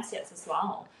their mindsets as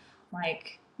well.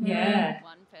 Like, one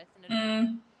person at a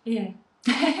time. Yeah.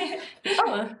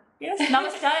 Yes,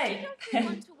 namaste.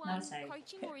 One-to-one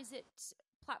coaching, or is it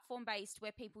platform-based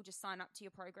where people just sign up to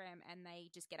your program and they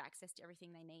just get access to everything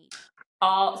they need?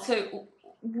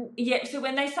 So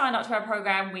when they sign up to our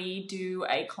program, we do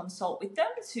a consult with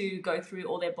them to go through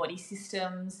all their body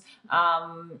systems,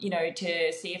 you know,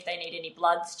 to see if they need any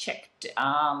bloods checked.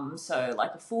 So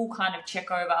like a full kind of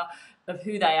check over of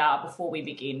who they are before we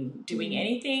begin doing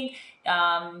anything. You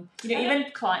know,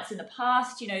 even clients in the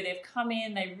past, you know, they've come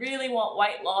in, they really want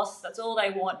weight loss. That's all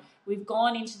they want. We've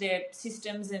gone into their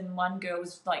systems, and one girl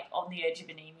was like on the edge of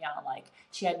anemia, like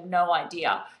she had no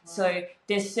idea. So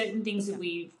there's certain things that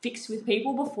we fix with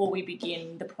people before we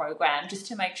begin the program, just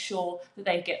to make sure that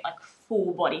they get like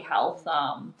full body health.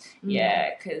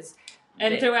 Because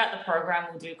throughout the program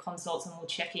we'll do consults and we'll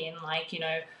check in, like, you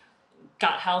know,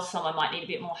 gut health. Someone might need a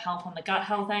bit more help on the gut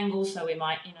health angle, so we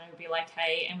might, you know, be like,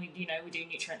 hey, and we do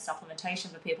nutrient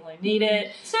supplementation for people who need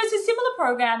it. So it's a similar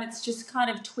program, it's just kind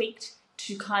of tweaked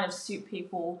to kind of suit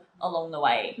people along the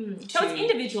way. So it's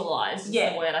individualised is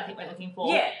the word I think we're looking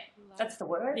for. Yeah, that's the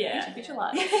word. Yeah.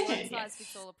 Individualised. One size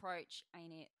fits all approach,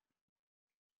 ain't it?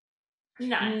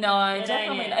 No,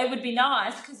 definitely. It would be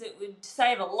nice because it would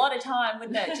save a lot of time,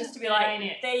 wouldn't it? Just to be like,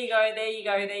 there you go. I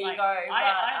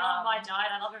love my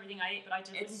diet. I love everything I eat, but I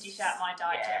just wouldn't dish out my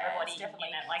diet to everybody.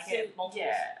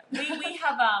 We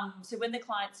have so when the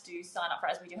clients do sign up for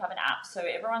us, we do have an app, so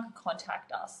everyone can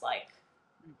contact us like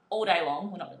all day long.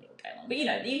 Well, not really all day long, but you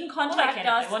know, you can contact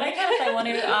us. They can if they want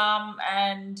to.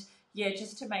 And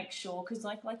just to make sure, because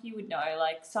like you would know,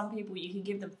 like some people you can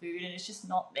give them food and it's just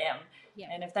not them. Yeah.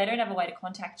 And if they don't have a way to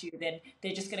contact you, then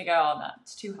they're just going to go, oh no,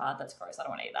 it's too hard. That's gross. I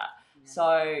don't want to eat that.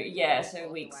 Yeah. So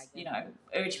we, you know,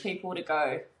 urge people to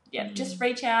go. Yeah, just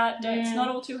reach out. It's not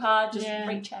all too hard. Just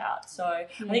reach out. So I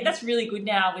think that's really good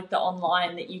now with the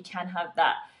online, that you can have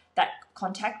that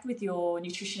contact with your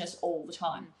nutritionist all the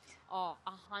time. 100%.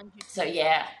 So 100%.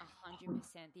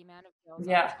 The amount of girls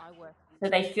I work with. So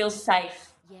they feel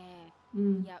safe. Yeah.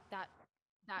 Yeah, that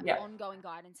Yeah. ongoing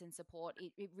guidance and support,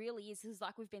 it really is, because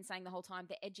like we've been saying the whole time,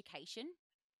 the education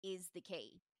is the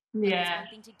key. Like, it's one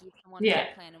thing to give someone a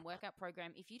diet plan and workout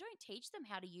program. If you don't teach them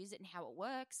how to use it and how it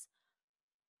works,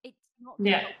 it's not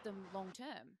going to help them long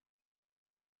term.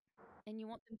 And you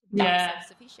want them to be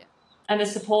self-sufficient. And the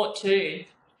support too.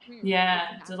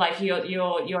 Yeah. Exactly. So like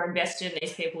you're invested in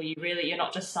these people. You're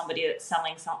not just somebody that's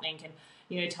selling something and,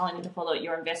 you know, telling them to follow it.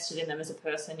 You're invested in them as a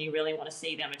person. You really want to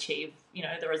see them achieve, you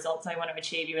know, the results they want to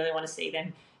achieve. You really want to see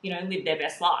them, you know, live their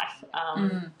best life.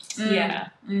 Yeah.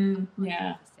 Yeah.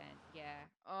 Yeah.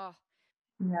 Oh.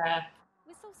 Yeah.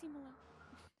 We're so similar.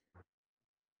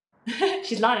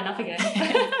 She's lighting up again.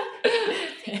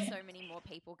 Seeing so many more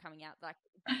people coming out like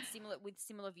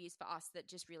similar views for us, that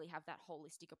just really have that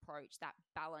holistic approach, that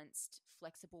balanced,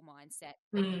 flexible mindset,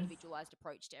 that individualized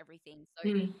approach to everything.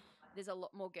 So there's a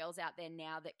lot more girls out there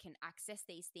now that can access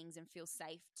these things and feel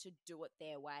safe to do it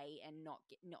their way and not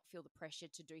feel the pressure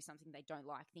to do something they don't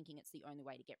like, thinking it's the only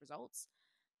way to get results.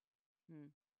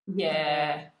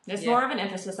 Yeah, there's more of an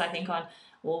emphasis, I think, on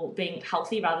being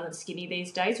healthy rather than skinny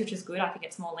these days, which is good. I think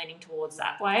it's more leaning towards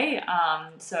that way.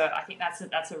 So I think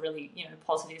that's a really, you know,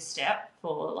 positive step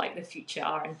for like the future,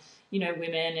 and, you know,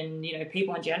 women and, you know,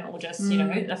 people in general, just you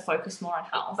know, the focus more on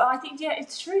health. But I think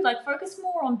it's true. Like, focus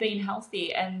more on being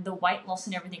healthy, and the weight loss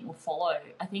and everything will follow.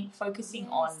 I think focusing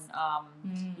on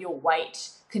your weight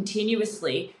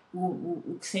continuously will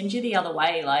send you the other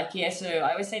way. Like, so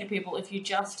I always say to people, if you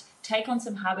just take on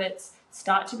some habits,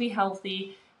 start to be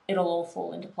healthy, it'll all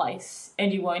fall into place,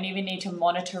 and you won't even need to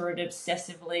monitor it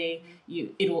obsessively.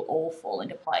 It'll all fall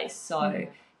into place. So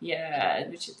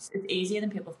which it's easier than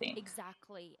people think.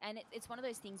 Exactly. And it's one of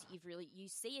those things that you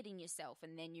see it in yourself,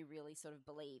 and then you really sort of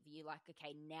believe. You're like,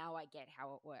 okay, now I get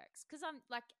how it works. Because I'm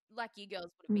like you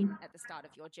girls would have been at the start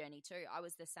of your journey too. I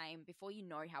was the same. Before you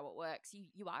know how it works,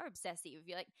 you are obsessive.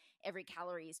 You're like, every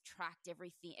calorie is tracked,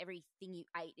 everything you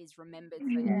ate is remembered.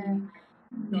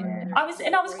 So I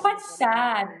was quite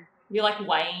sad. You're like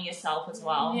weighing yourself as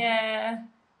well. Yeah.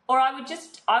 Or I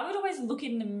would always look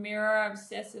in the mirror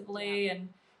obsessively, and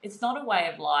it's not a way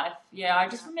of life. Yeah, I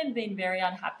just remember being very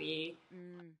unhappy.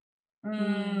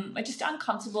 Just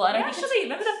uncomfortable. And actually,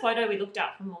 remember the photo we looked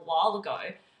at from a while ago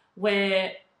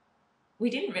where we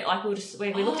didn't like we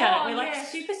looked at it, we're like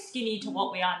super skinny to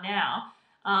what we are now.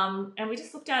 And we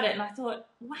just looked at it and I thought,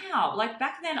 wow, like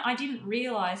back then I didn't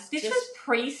realise this was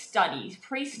pre-study.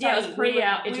 Yeah, it was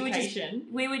pre-our education.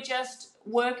 We were just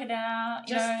working out,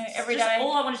 every day.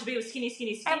 All I wanted to be was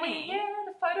skinny. And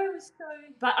the photo was so...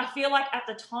 But I feel like at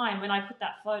the time when I put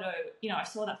that photo, you know, I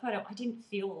saw that photo, I didn't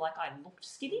feel like I looked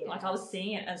skinny. Like I was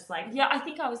seeing it as like... Yeah, I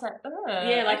think I was like, ugh.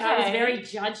 Yeah, like I was very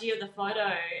judgy of the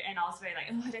photo, and I was very like,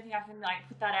 I don't think I can like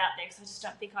put that out there because I just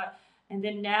don't think I... And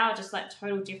then now just like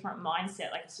total different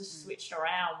mindset, like it's just switched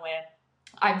around where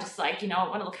I'm just like, you know, I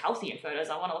want to look healthy in photos.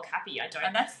 I want to look happy. I don't.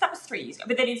 And that was 3 years ago.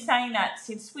 But then in saying that,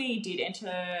 since we did enter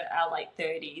our late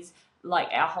 30s, like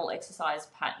our whole exercise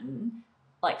pattern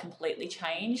like completely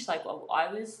changed. Like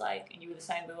I was like, and you were the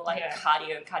same, we were like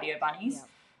cardio bunnies.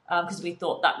 Because we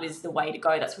thought that was the way to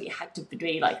go. That's what you had to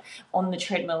be, like on the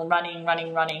treadmill, running.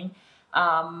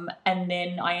 And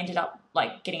then I ended up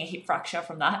like getting a hip fracture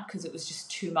from that because it was just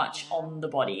too much on the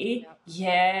body.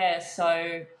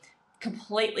 So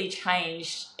completely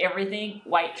changed everything.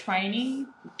 Weight training,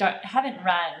 haven't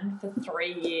ran for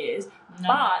 3 years,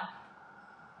 but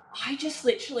I just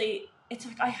literally, it's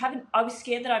like I was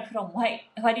scared that I'd put on weight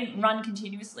if I didn't run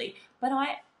continuously, but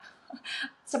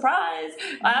surprise,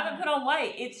 I haven't put on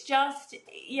weight. It's just,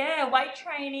 weight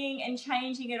training and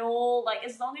changing it all, like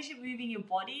as long as you're moving your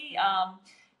body.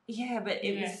 But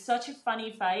it was such a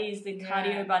funny phase, the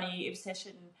cardio bunny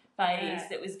obsession phase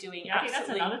that was doing I think that's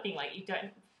another thing, like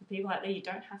for people out there, you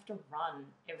don't have to run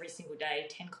every single day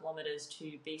 10 kilometres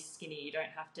to be skinny. You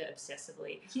don't have to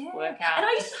obsessively work out. And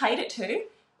I just hate it too.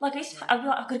 Like I've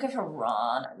got to go for a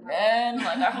run again.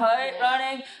 Like I hate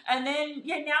running, and then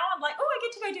now I'm like, I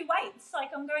get to go do weights.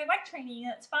 Like I'm going weight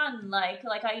training. It's fun. Like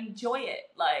I enjoy it.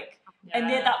 And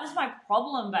then that was my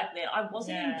problem back then. I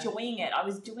wasn't enjoying it. I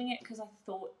was doing it because I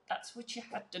thought that's what you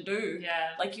had to do. Yeah.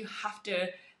 Like you have to,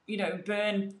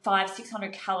 burn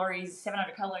 500-600 calories,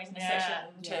 700 calories in a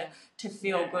session to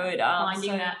feel good.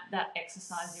 Finding that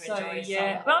exercise you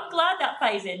enjoy. But I'm glad that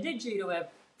phase ended due to a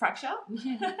fracture.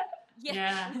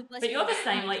 But you're the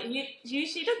same. Like you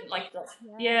didn't like that.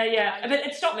 But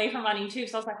it stopped me from running too.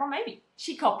 So I was like, maybe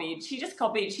she copied. She just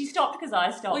copied. She stopped because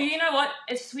I stopped. Well, you know what?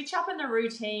 A switch up in the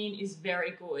routine is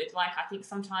very good. Like I think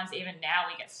sometimes even now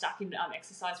we get stuck in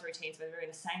exercise routines where we're doing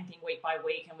the same thing week by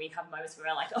week, and we have moments where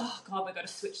we're like, oh god, we've got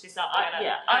to switch this up.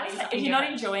 If you're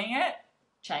not enjoying it,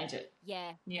 change it.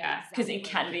 Yeah. Yeah. Because it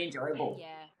can be enjoyable.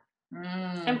 Yeah.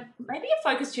 And maybe a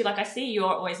focus too, like I see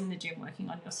you're always in the gym working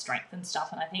on your strength and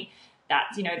stuff, and I think that,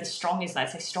 you know, the strong is, they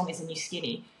say strong is the new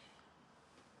skinny.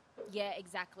 Yeah,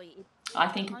 exactly. I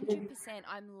think 100%.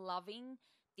 I'm loving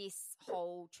this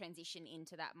whole transition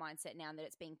into that mindset now that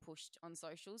it's being pushed on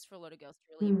socials for a lot of girls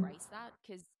to really embrace that,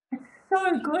 because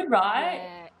so good, right?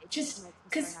 yeah, it Just makes me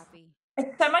because so happy.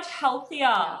 it's so much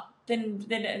healthier than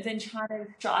trying to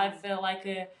strive for like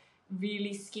a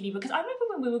really skinny. Because I remember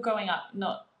when we were growing up,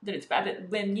 not that it's bad, but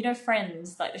when, you know,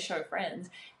 Friends, like the show Friends,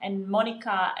 and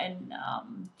Monica and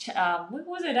what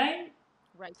was her name?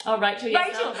 Rachel. Oh, Rachel,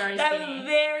 yes, Rachel, very they skinny. were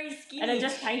very skinny. And it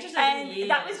just changes and every year.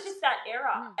 that was just that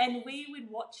era. And we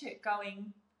would watch it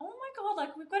going, oh my God,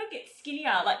 like we've got to get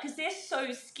skinnier. Like, because they're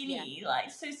so skinny, like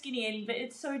so skinny. And but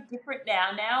it's so different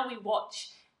now. Now we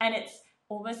watch and it's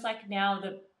almost like now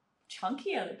the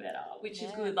chunkier the better, which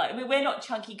is good. Like, I mean, we're not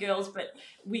chunky girls, but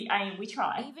we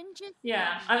try. Even just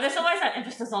I mean, there's always that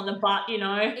emphasis on the butt, you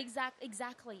know.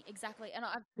 Exactly. And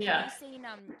have you seen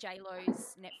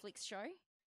J-Lo's Netflix show?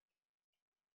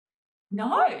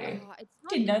 No,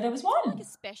 didn't know there was one. It's like a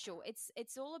special.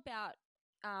 It's all about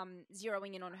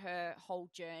zeroing in on her whole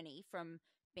journey from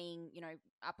being, you know,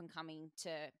 up and coming to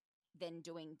then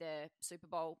doing the Super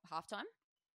Bowl halftime,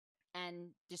 and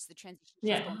just the transition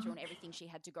she's gone through and everything she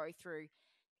had to go through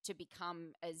to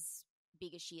become as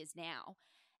big as she is now.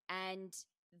 And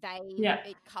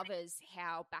it covers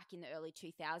how back in the early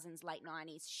 2000s, late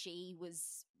 90s, she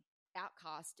was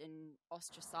outcast and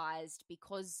ostracized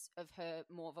because of her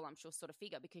more voluptuous sort of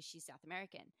figure, because she's South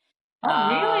American. Oh,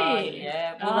 really?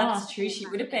 Yeah. Well, that's true. She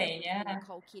would have been,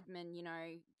 Nicole Kidman, you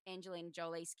know, Angelina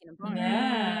Jolie, skin and bone.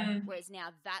 Yeah. Whereas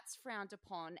now that's frowned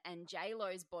upon, and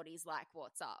J-Lo's body's like,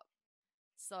 what's up?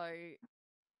 So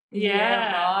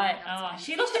right. Oh,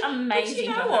 she looks amazing. But you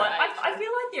know what? I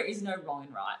feel like there is no wrong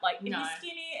and right. Like, if you're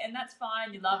skinny and that's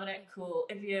fine, you're loving it, cool.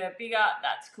 If you're bigger,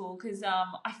 that's cool. Because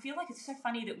I feel like it's so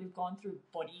funny that we've gone through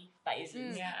body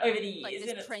phases over the years, like, and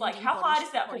it's like, how hard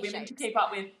is that for women to keep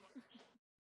up with?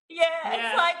 Yeah,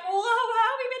 it's like, well, how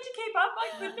are we meant to keep up?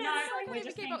 Like, goodness, no, we're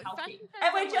just being healthy.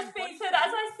 And we're just being, so as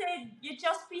I said, you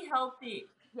just be healthy.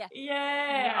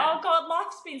 Yeah. Oh, God,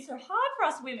 life's been so hard for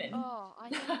us women. Oh, I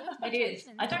know. It is.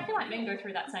 I don't feel like men go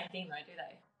through that same thing, though, do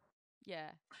they?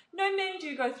 Yeah. No, men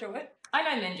do go through it. I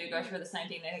know men do go through the same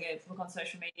thing. They look on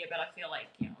social media, but I feel like,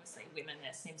 you know, obviously women,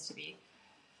 there seems to be...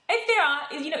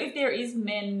 If there is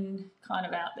men kind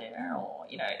of out there, or,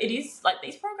 you know, it is, like,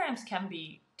 these programs can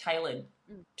be tailored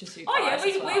to suit guys.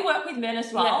 We work with men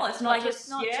as well. Yeah. It's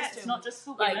not just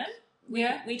for women.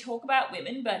 We talk about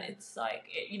women, but it's like,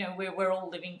 you know, we're all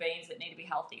living beings that need to be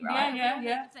healthy, right?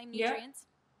 Yeah. Same nutrients.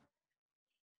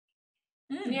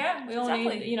 We all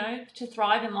need, you know, to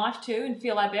thrive in life too and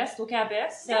feel our best, look our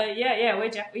best. So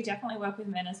we definitely work with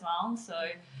men as well. So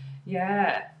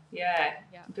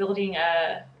building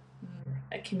a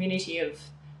community of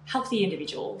healthy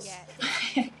individuals.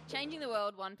 Yeah, changing the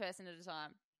world one person at a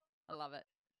time. I love it.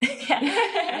 We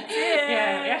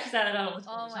actually say that all the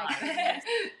time. Oh my goodness.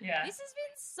 This has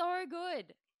been so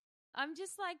good. I'm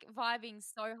just like vibing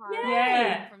so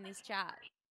hard from this chat.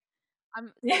 I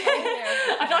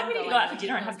feel like we need to go out for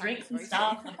dinner and have drinks and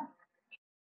stuff. Sorry.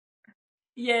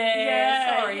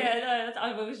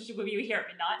 We'll be here at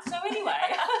midnight. So anyway.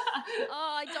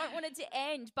 I don't want it to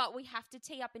end, but we have to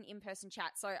tee up an in-person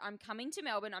chat. So I'm coming to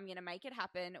Melbourne. I'm going to make it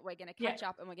happen. We're going to catch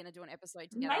up and we're going to do an episode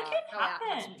together. Make it happen.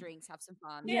 Out, have some drinks, have some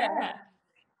fun. Yeah.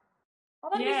 Oh,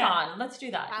 that'd be fun. Let's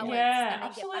do that.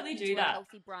 Absolutely do that. A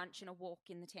healthy brunch and a walk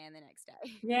in the tan the next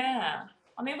day. Yeah.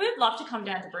 I mean, we'd love to come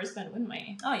down to Brisbane, wouldn't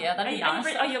we? Oh, yeah, that'd be nice.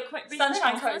 You're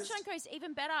Sunshine Coast. Sunshine Coast,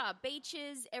 even better.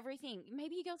 Beaches, everything.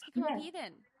 Maybe you girls could come up here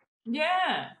then.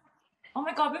 Yeah. Oh,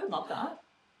 my God, we would love that.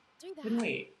 Do that. Wouldn't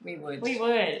we? We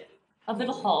would. A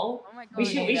little hole. Oh, my God.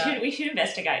 We should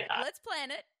investigate that. Let's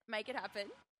plan it. Make it happen.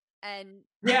 And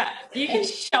you can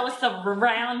show us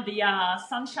around the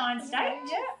Sunshine State.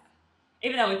 Yeah.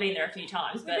 Even though we've been there a few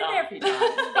times. We've been there a few times.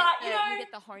 But, you know, you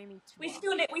get the homie tour.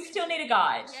 We still need a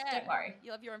guide. Yeah. Don't worry.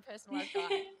 You'll have your own personalised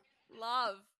guide.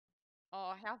 Love.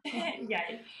 Oh, how fun.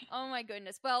 Oh, my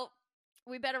goodness. Well,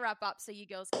 we better wrap up so you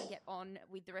girls can get on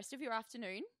with the rest of your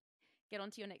afternoon. Get on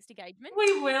to your next engagement.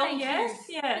 We will, yes.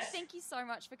 Thank you so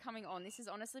much for coming on. This has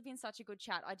honestly been such a good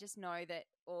chat. I just know that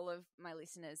all of my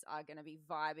listeners are going to be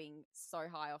vibing so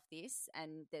high off this,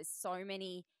 and there's so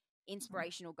many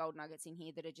inspirational gold nuggets in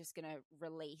here that are just going to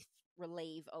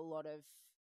relieve a lot of,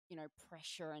 you know,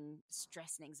 pressure and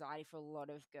stress and anxiety for a lot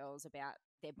of girls about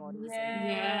their bodies and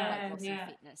weight loss and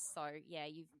fitness. So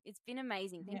it's been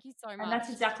amazing. Thank you so much. And that's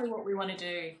exactly what we want to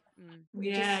do.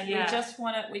 We just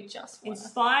want to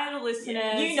inspire the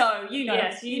listeners. You know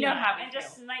yes, you know how we and feel.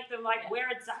 Just make them like we're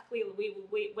exactly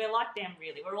we're like them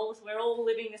really. We're all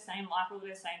living the same life, we're all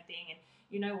doing the same thing. And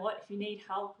you know what? If you need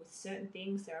help with certain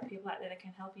things, there are people out there that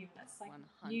can help you. And that's like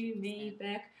 100%. You, me,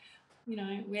 Beck. You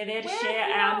know, we're there to share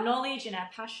our knowledge and our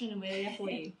passion, and we're there for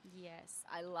you. Yes,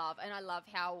 I love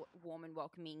how warm and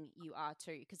welcoming you are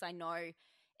too, because I know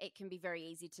it can be very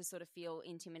easy to sort of feel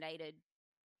intimidated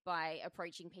by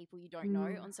approaching people you don't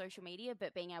know on social media,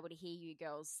 but being able to hear you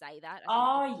girls say that,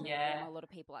 I think warm a lot of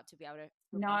people up to be able to.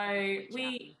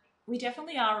 We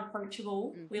definitely are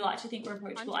approachable. We like to think we're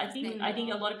approachable. I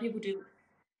think a lot of people do.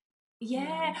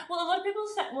 Yeah. Well, a lot of people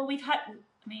say,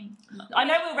 I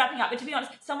know we're wrapping up, but to be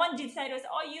honest, someone did say to us,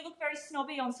 "Oh, you look very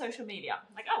snobby on social media."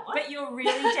 Like, oh, what? But you're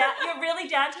really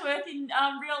down to earth in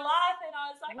real life. And I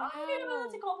was like, wow. Oh,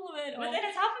 that's a compliment. But then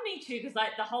it's happened to me too, because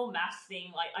like the whole maths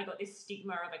thing, like I got this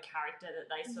stigma of a character that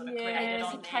they sort of created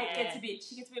on Kate there.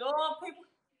 She gets a bit, oh, people.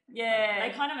 Yeah,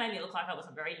 they kind of made me look like I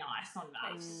wasn't very nice on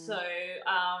maths. So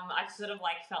I sort of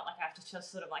like felt like I have to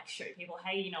just sort of like show people,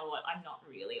 hey, you know what? I'm not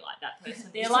really like that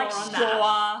person. They're like, sure,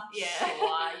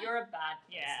 you're a bad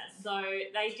person. Yeah, so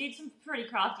they did some pretty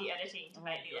crafty editing to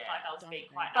make me look like I was being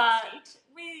quite nasty.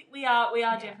 But we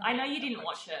are definitely. I know you didn't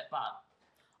watch it, but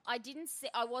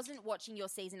I wasn't watching your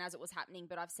season as it was happening,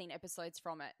 but I've seen episodes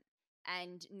from it,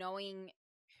 and knowing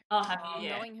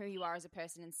who you are as a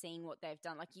person and seeing what they've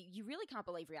done, like you really can't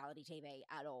believe reality TV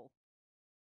at all.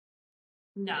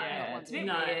 No, it's a bit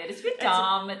weird. It's a bit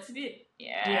dumb. It's a bit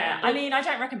I mean, I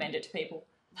don't recommend it to people.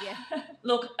 Yeah.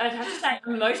 Look, I have to say,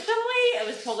 emotionally, it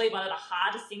was probably one of the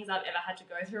hardest things I've ever had to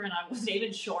go through, and I wasn't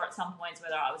even sure at some points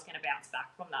whether I was going to bounce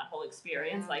back from that whole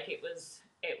experience. Like it was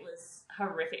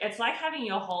horrific. It's like having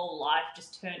your whole life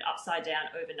just turned upside down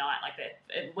overnight. Like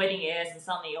the wedding airs, and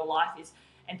suddenly your life is.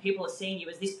 And people are seeing you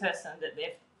as this person that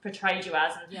they've portrayed you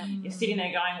as, and you're sitting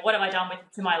there going, what have I done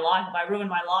to my life? Have I ruined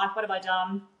my life? What have I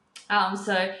done?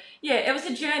 It was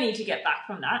a journey to get back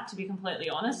from that, to be completely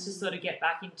honest, to sort of get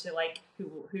back into like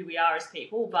who we are as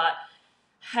people. But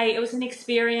hey, it was an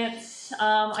experience.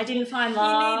 I didn't find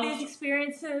love. You need these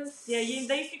experiences. Yeah,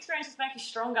 these experiences make you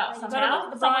stronger somehow.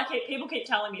 People keep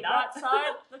telling me that.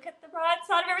 Look at the bright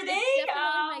side of everything.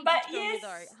 But yes,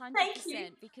 though, 100%. Thank you.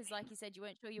 Because like you said, you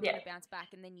weren't sure you were going to bounce back,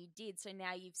 and then you did. So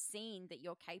now you've seen that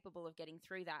you're capable of getting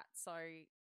through that. So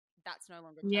that's no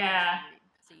longer for you.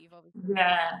 So you've obviously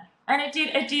and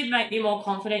it did make me more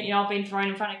confident. You know, I've been thrown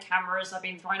in front of cameras. I've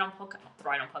been thrown on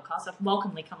podcasts. I've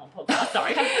welcomely come on podcasts.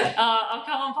 Sorry, I've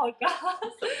come on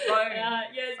podcasts.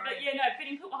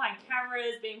 Putting put behind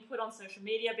cameras, being put on social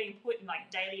media, being put in like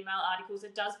Daily Mail articles.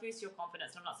 It does boost your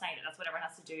confidence. And I'm not saying that that's what everyone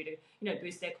has to do to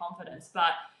boost their confidence,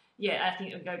 but. Yeah, I think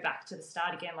it would go back to the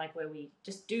start again, like where we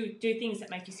just do things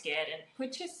that make you scared and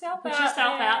put yourself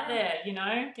out there. You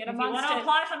know, get if you want to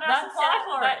apply for maths, apply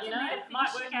for it. You know, it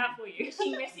might work out for you.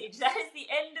 Message. That is the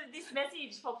end of this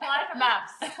message for apply for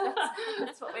maths.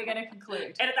 That's what we're going to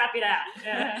conclude. Edit that bit out.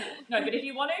 Yeah. No, but if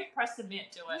you want to press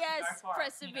submit, do it. Yes, go for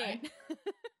press it, submit.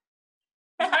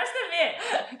 Press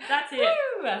submit. That's it.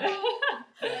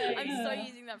 I'm so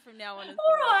using that from now on.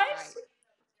 All right.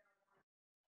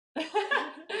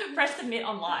 Press submit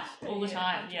on life all the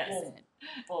time. Yes.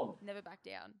 Boom. Never back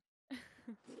down.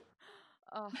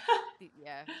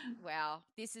 Wow.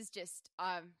 This is just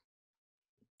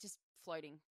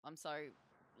floating. I'm so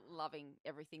loving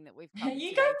everything that we've covered.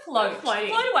 You go float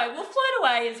away. We'll float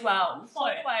away as well. We'll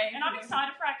float away. And I'm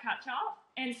excited for our catch up.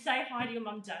 And say hi to your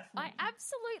mum, Dad. I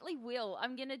absolutely will.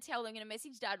 I'm going to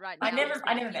message Dad right now. I never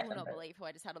met him. He will not believe who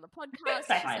I just had on the podcast.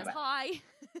 Say hi. Says hi.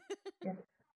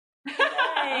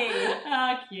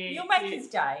 Hey, cute. You'll make his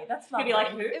day. That's lovely. He'll be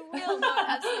like, who? It will, no,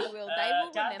 absolutely will. They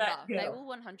will remember. They will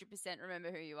 100%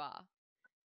 remember who you are.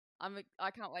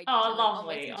 I can't wait. Oh,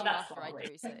 lovely. I'll message you after lovely.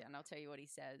 I do, and I'll tell you what he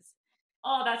says.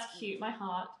 Oh, that's cute. My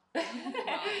heart.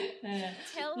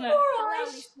 Tell our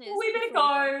listeners.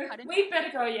 We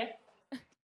better go. Yeah.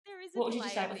 There is. What did you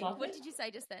say before? What did you say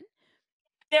just then?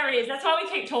 There is. That's why we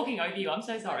keep talking over you. I'm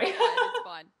so sorry. It's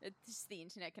fine. It's just the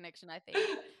internet connection, I think.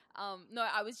 No,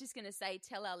 I was just going to say,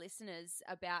 tell our listeners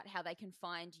about how they can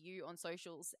find you on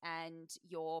socials and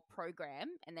your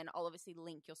program, and then I'll obviously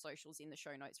link your socials in the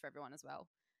show notes for everyone as well.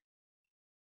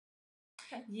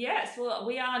 Yes, well,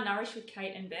 we are Nourish with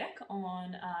Kate and Bec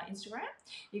on Instagram.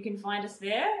 You can find us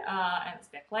there, and it's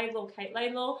Bec Laidlaw, Kate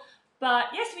Laidlaw. But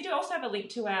yes, we do also have a link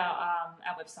to our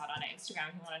website on our Instagram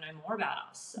if you want to know more about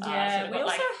us. Yeah, we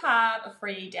also have a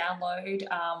free download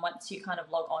once you kind of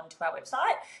log on to our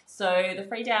website. So the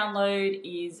free download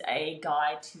is a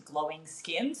guide to glowing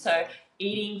skin. So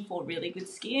eating for really good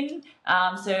skin.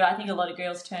 So I think a lot of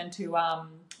girls turn to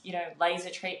laser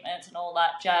treatments and all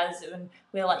that jazz, and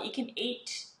we're like, you can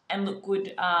eat and look good,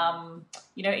 eat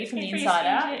from the inside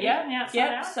out.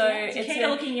 Yeah. So it's key to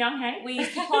looking young, hey? We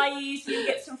supply you, so you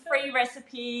get some free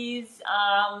recipes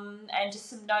and just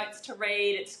some notes to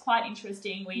read. It's quite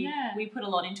interesting. We put a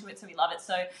lot into it, so we love it.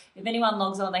 So if anyone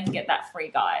logs on, they can get that free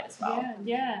guide as well.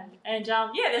 Yeah. And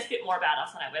there's a bit more about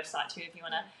us on our website too if you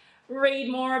want to read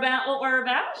more about what we're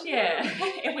about. Yeah,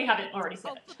 if we haven't already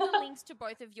said it. I'll put the links to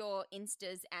both of your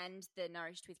Instas and the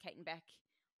Nourished with Kate and Bec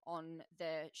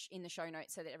in the show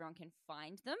notes so that everyone can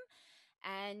find them.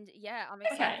 And yeah, I'm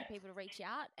excited for people to reach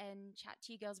out and chat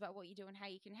to you girls about what you do and how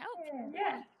you can help.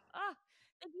 Yeah.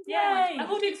 Thank you so much. And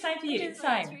we'll do the same for you. Do the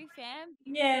same. Too, fam.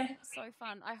 Yeah. So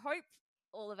fun. I hope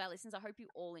all of our listeners, I hope you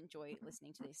all enjoy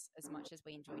listening to this as much as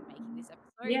we enjoyed making this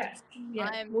episode.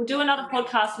 Yeah. We'll do another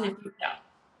podcast in the future.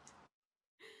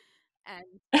 And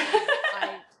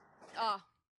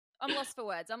I'm lost for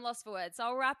words. So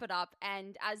I'll wrap it up.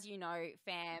 And as you know,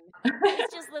 fam,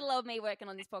 it's just little old me working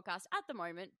on this podcast at the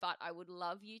moment, but I would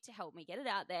love you to help me get it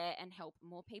out there and help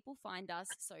more people find us.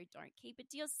 So don't keep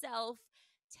it to yourself.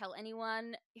 Tell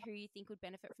anyone who you think would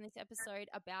benefit from this episode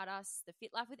about us. The Fit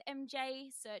Life with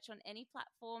MJ. Search on any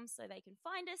platform so they can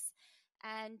find us.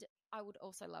 And I would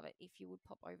also love it if you would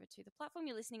pop over to the platform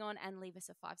you're listening on and leave us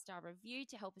a 5-star review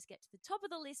to help us get to the top of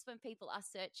the list when people are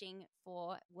searching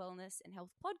for wellness and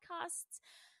health podcasts.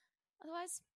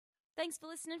 Otherwise, thanks for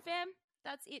listening, fam.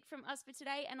 That's it from us for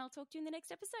today, and I'll talk to you in the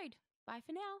next episode. Bye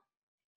for now.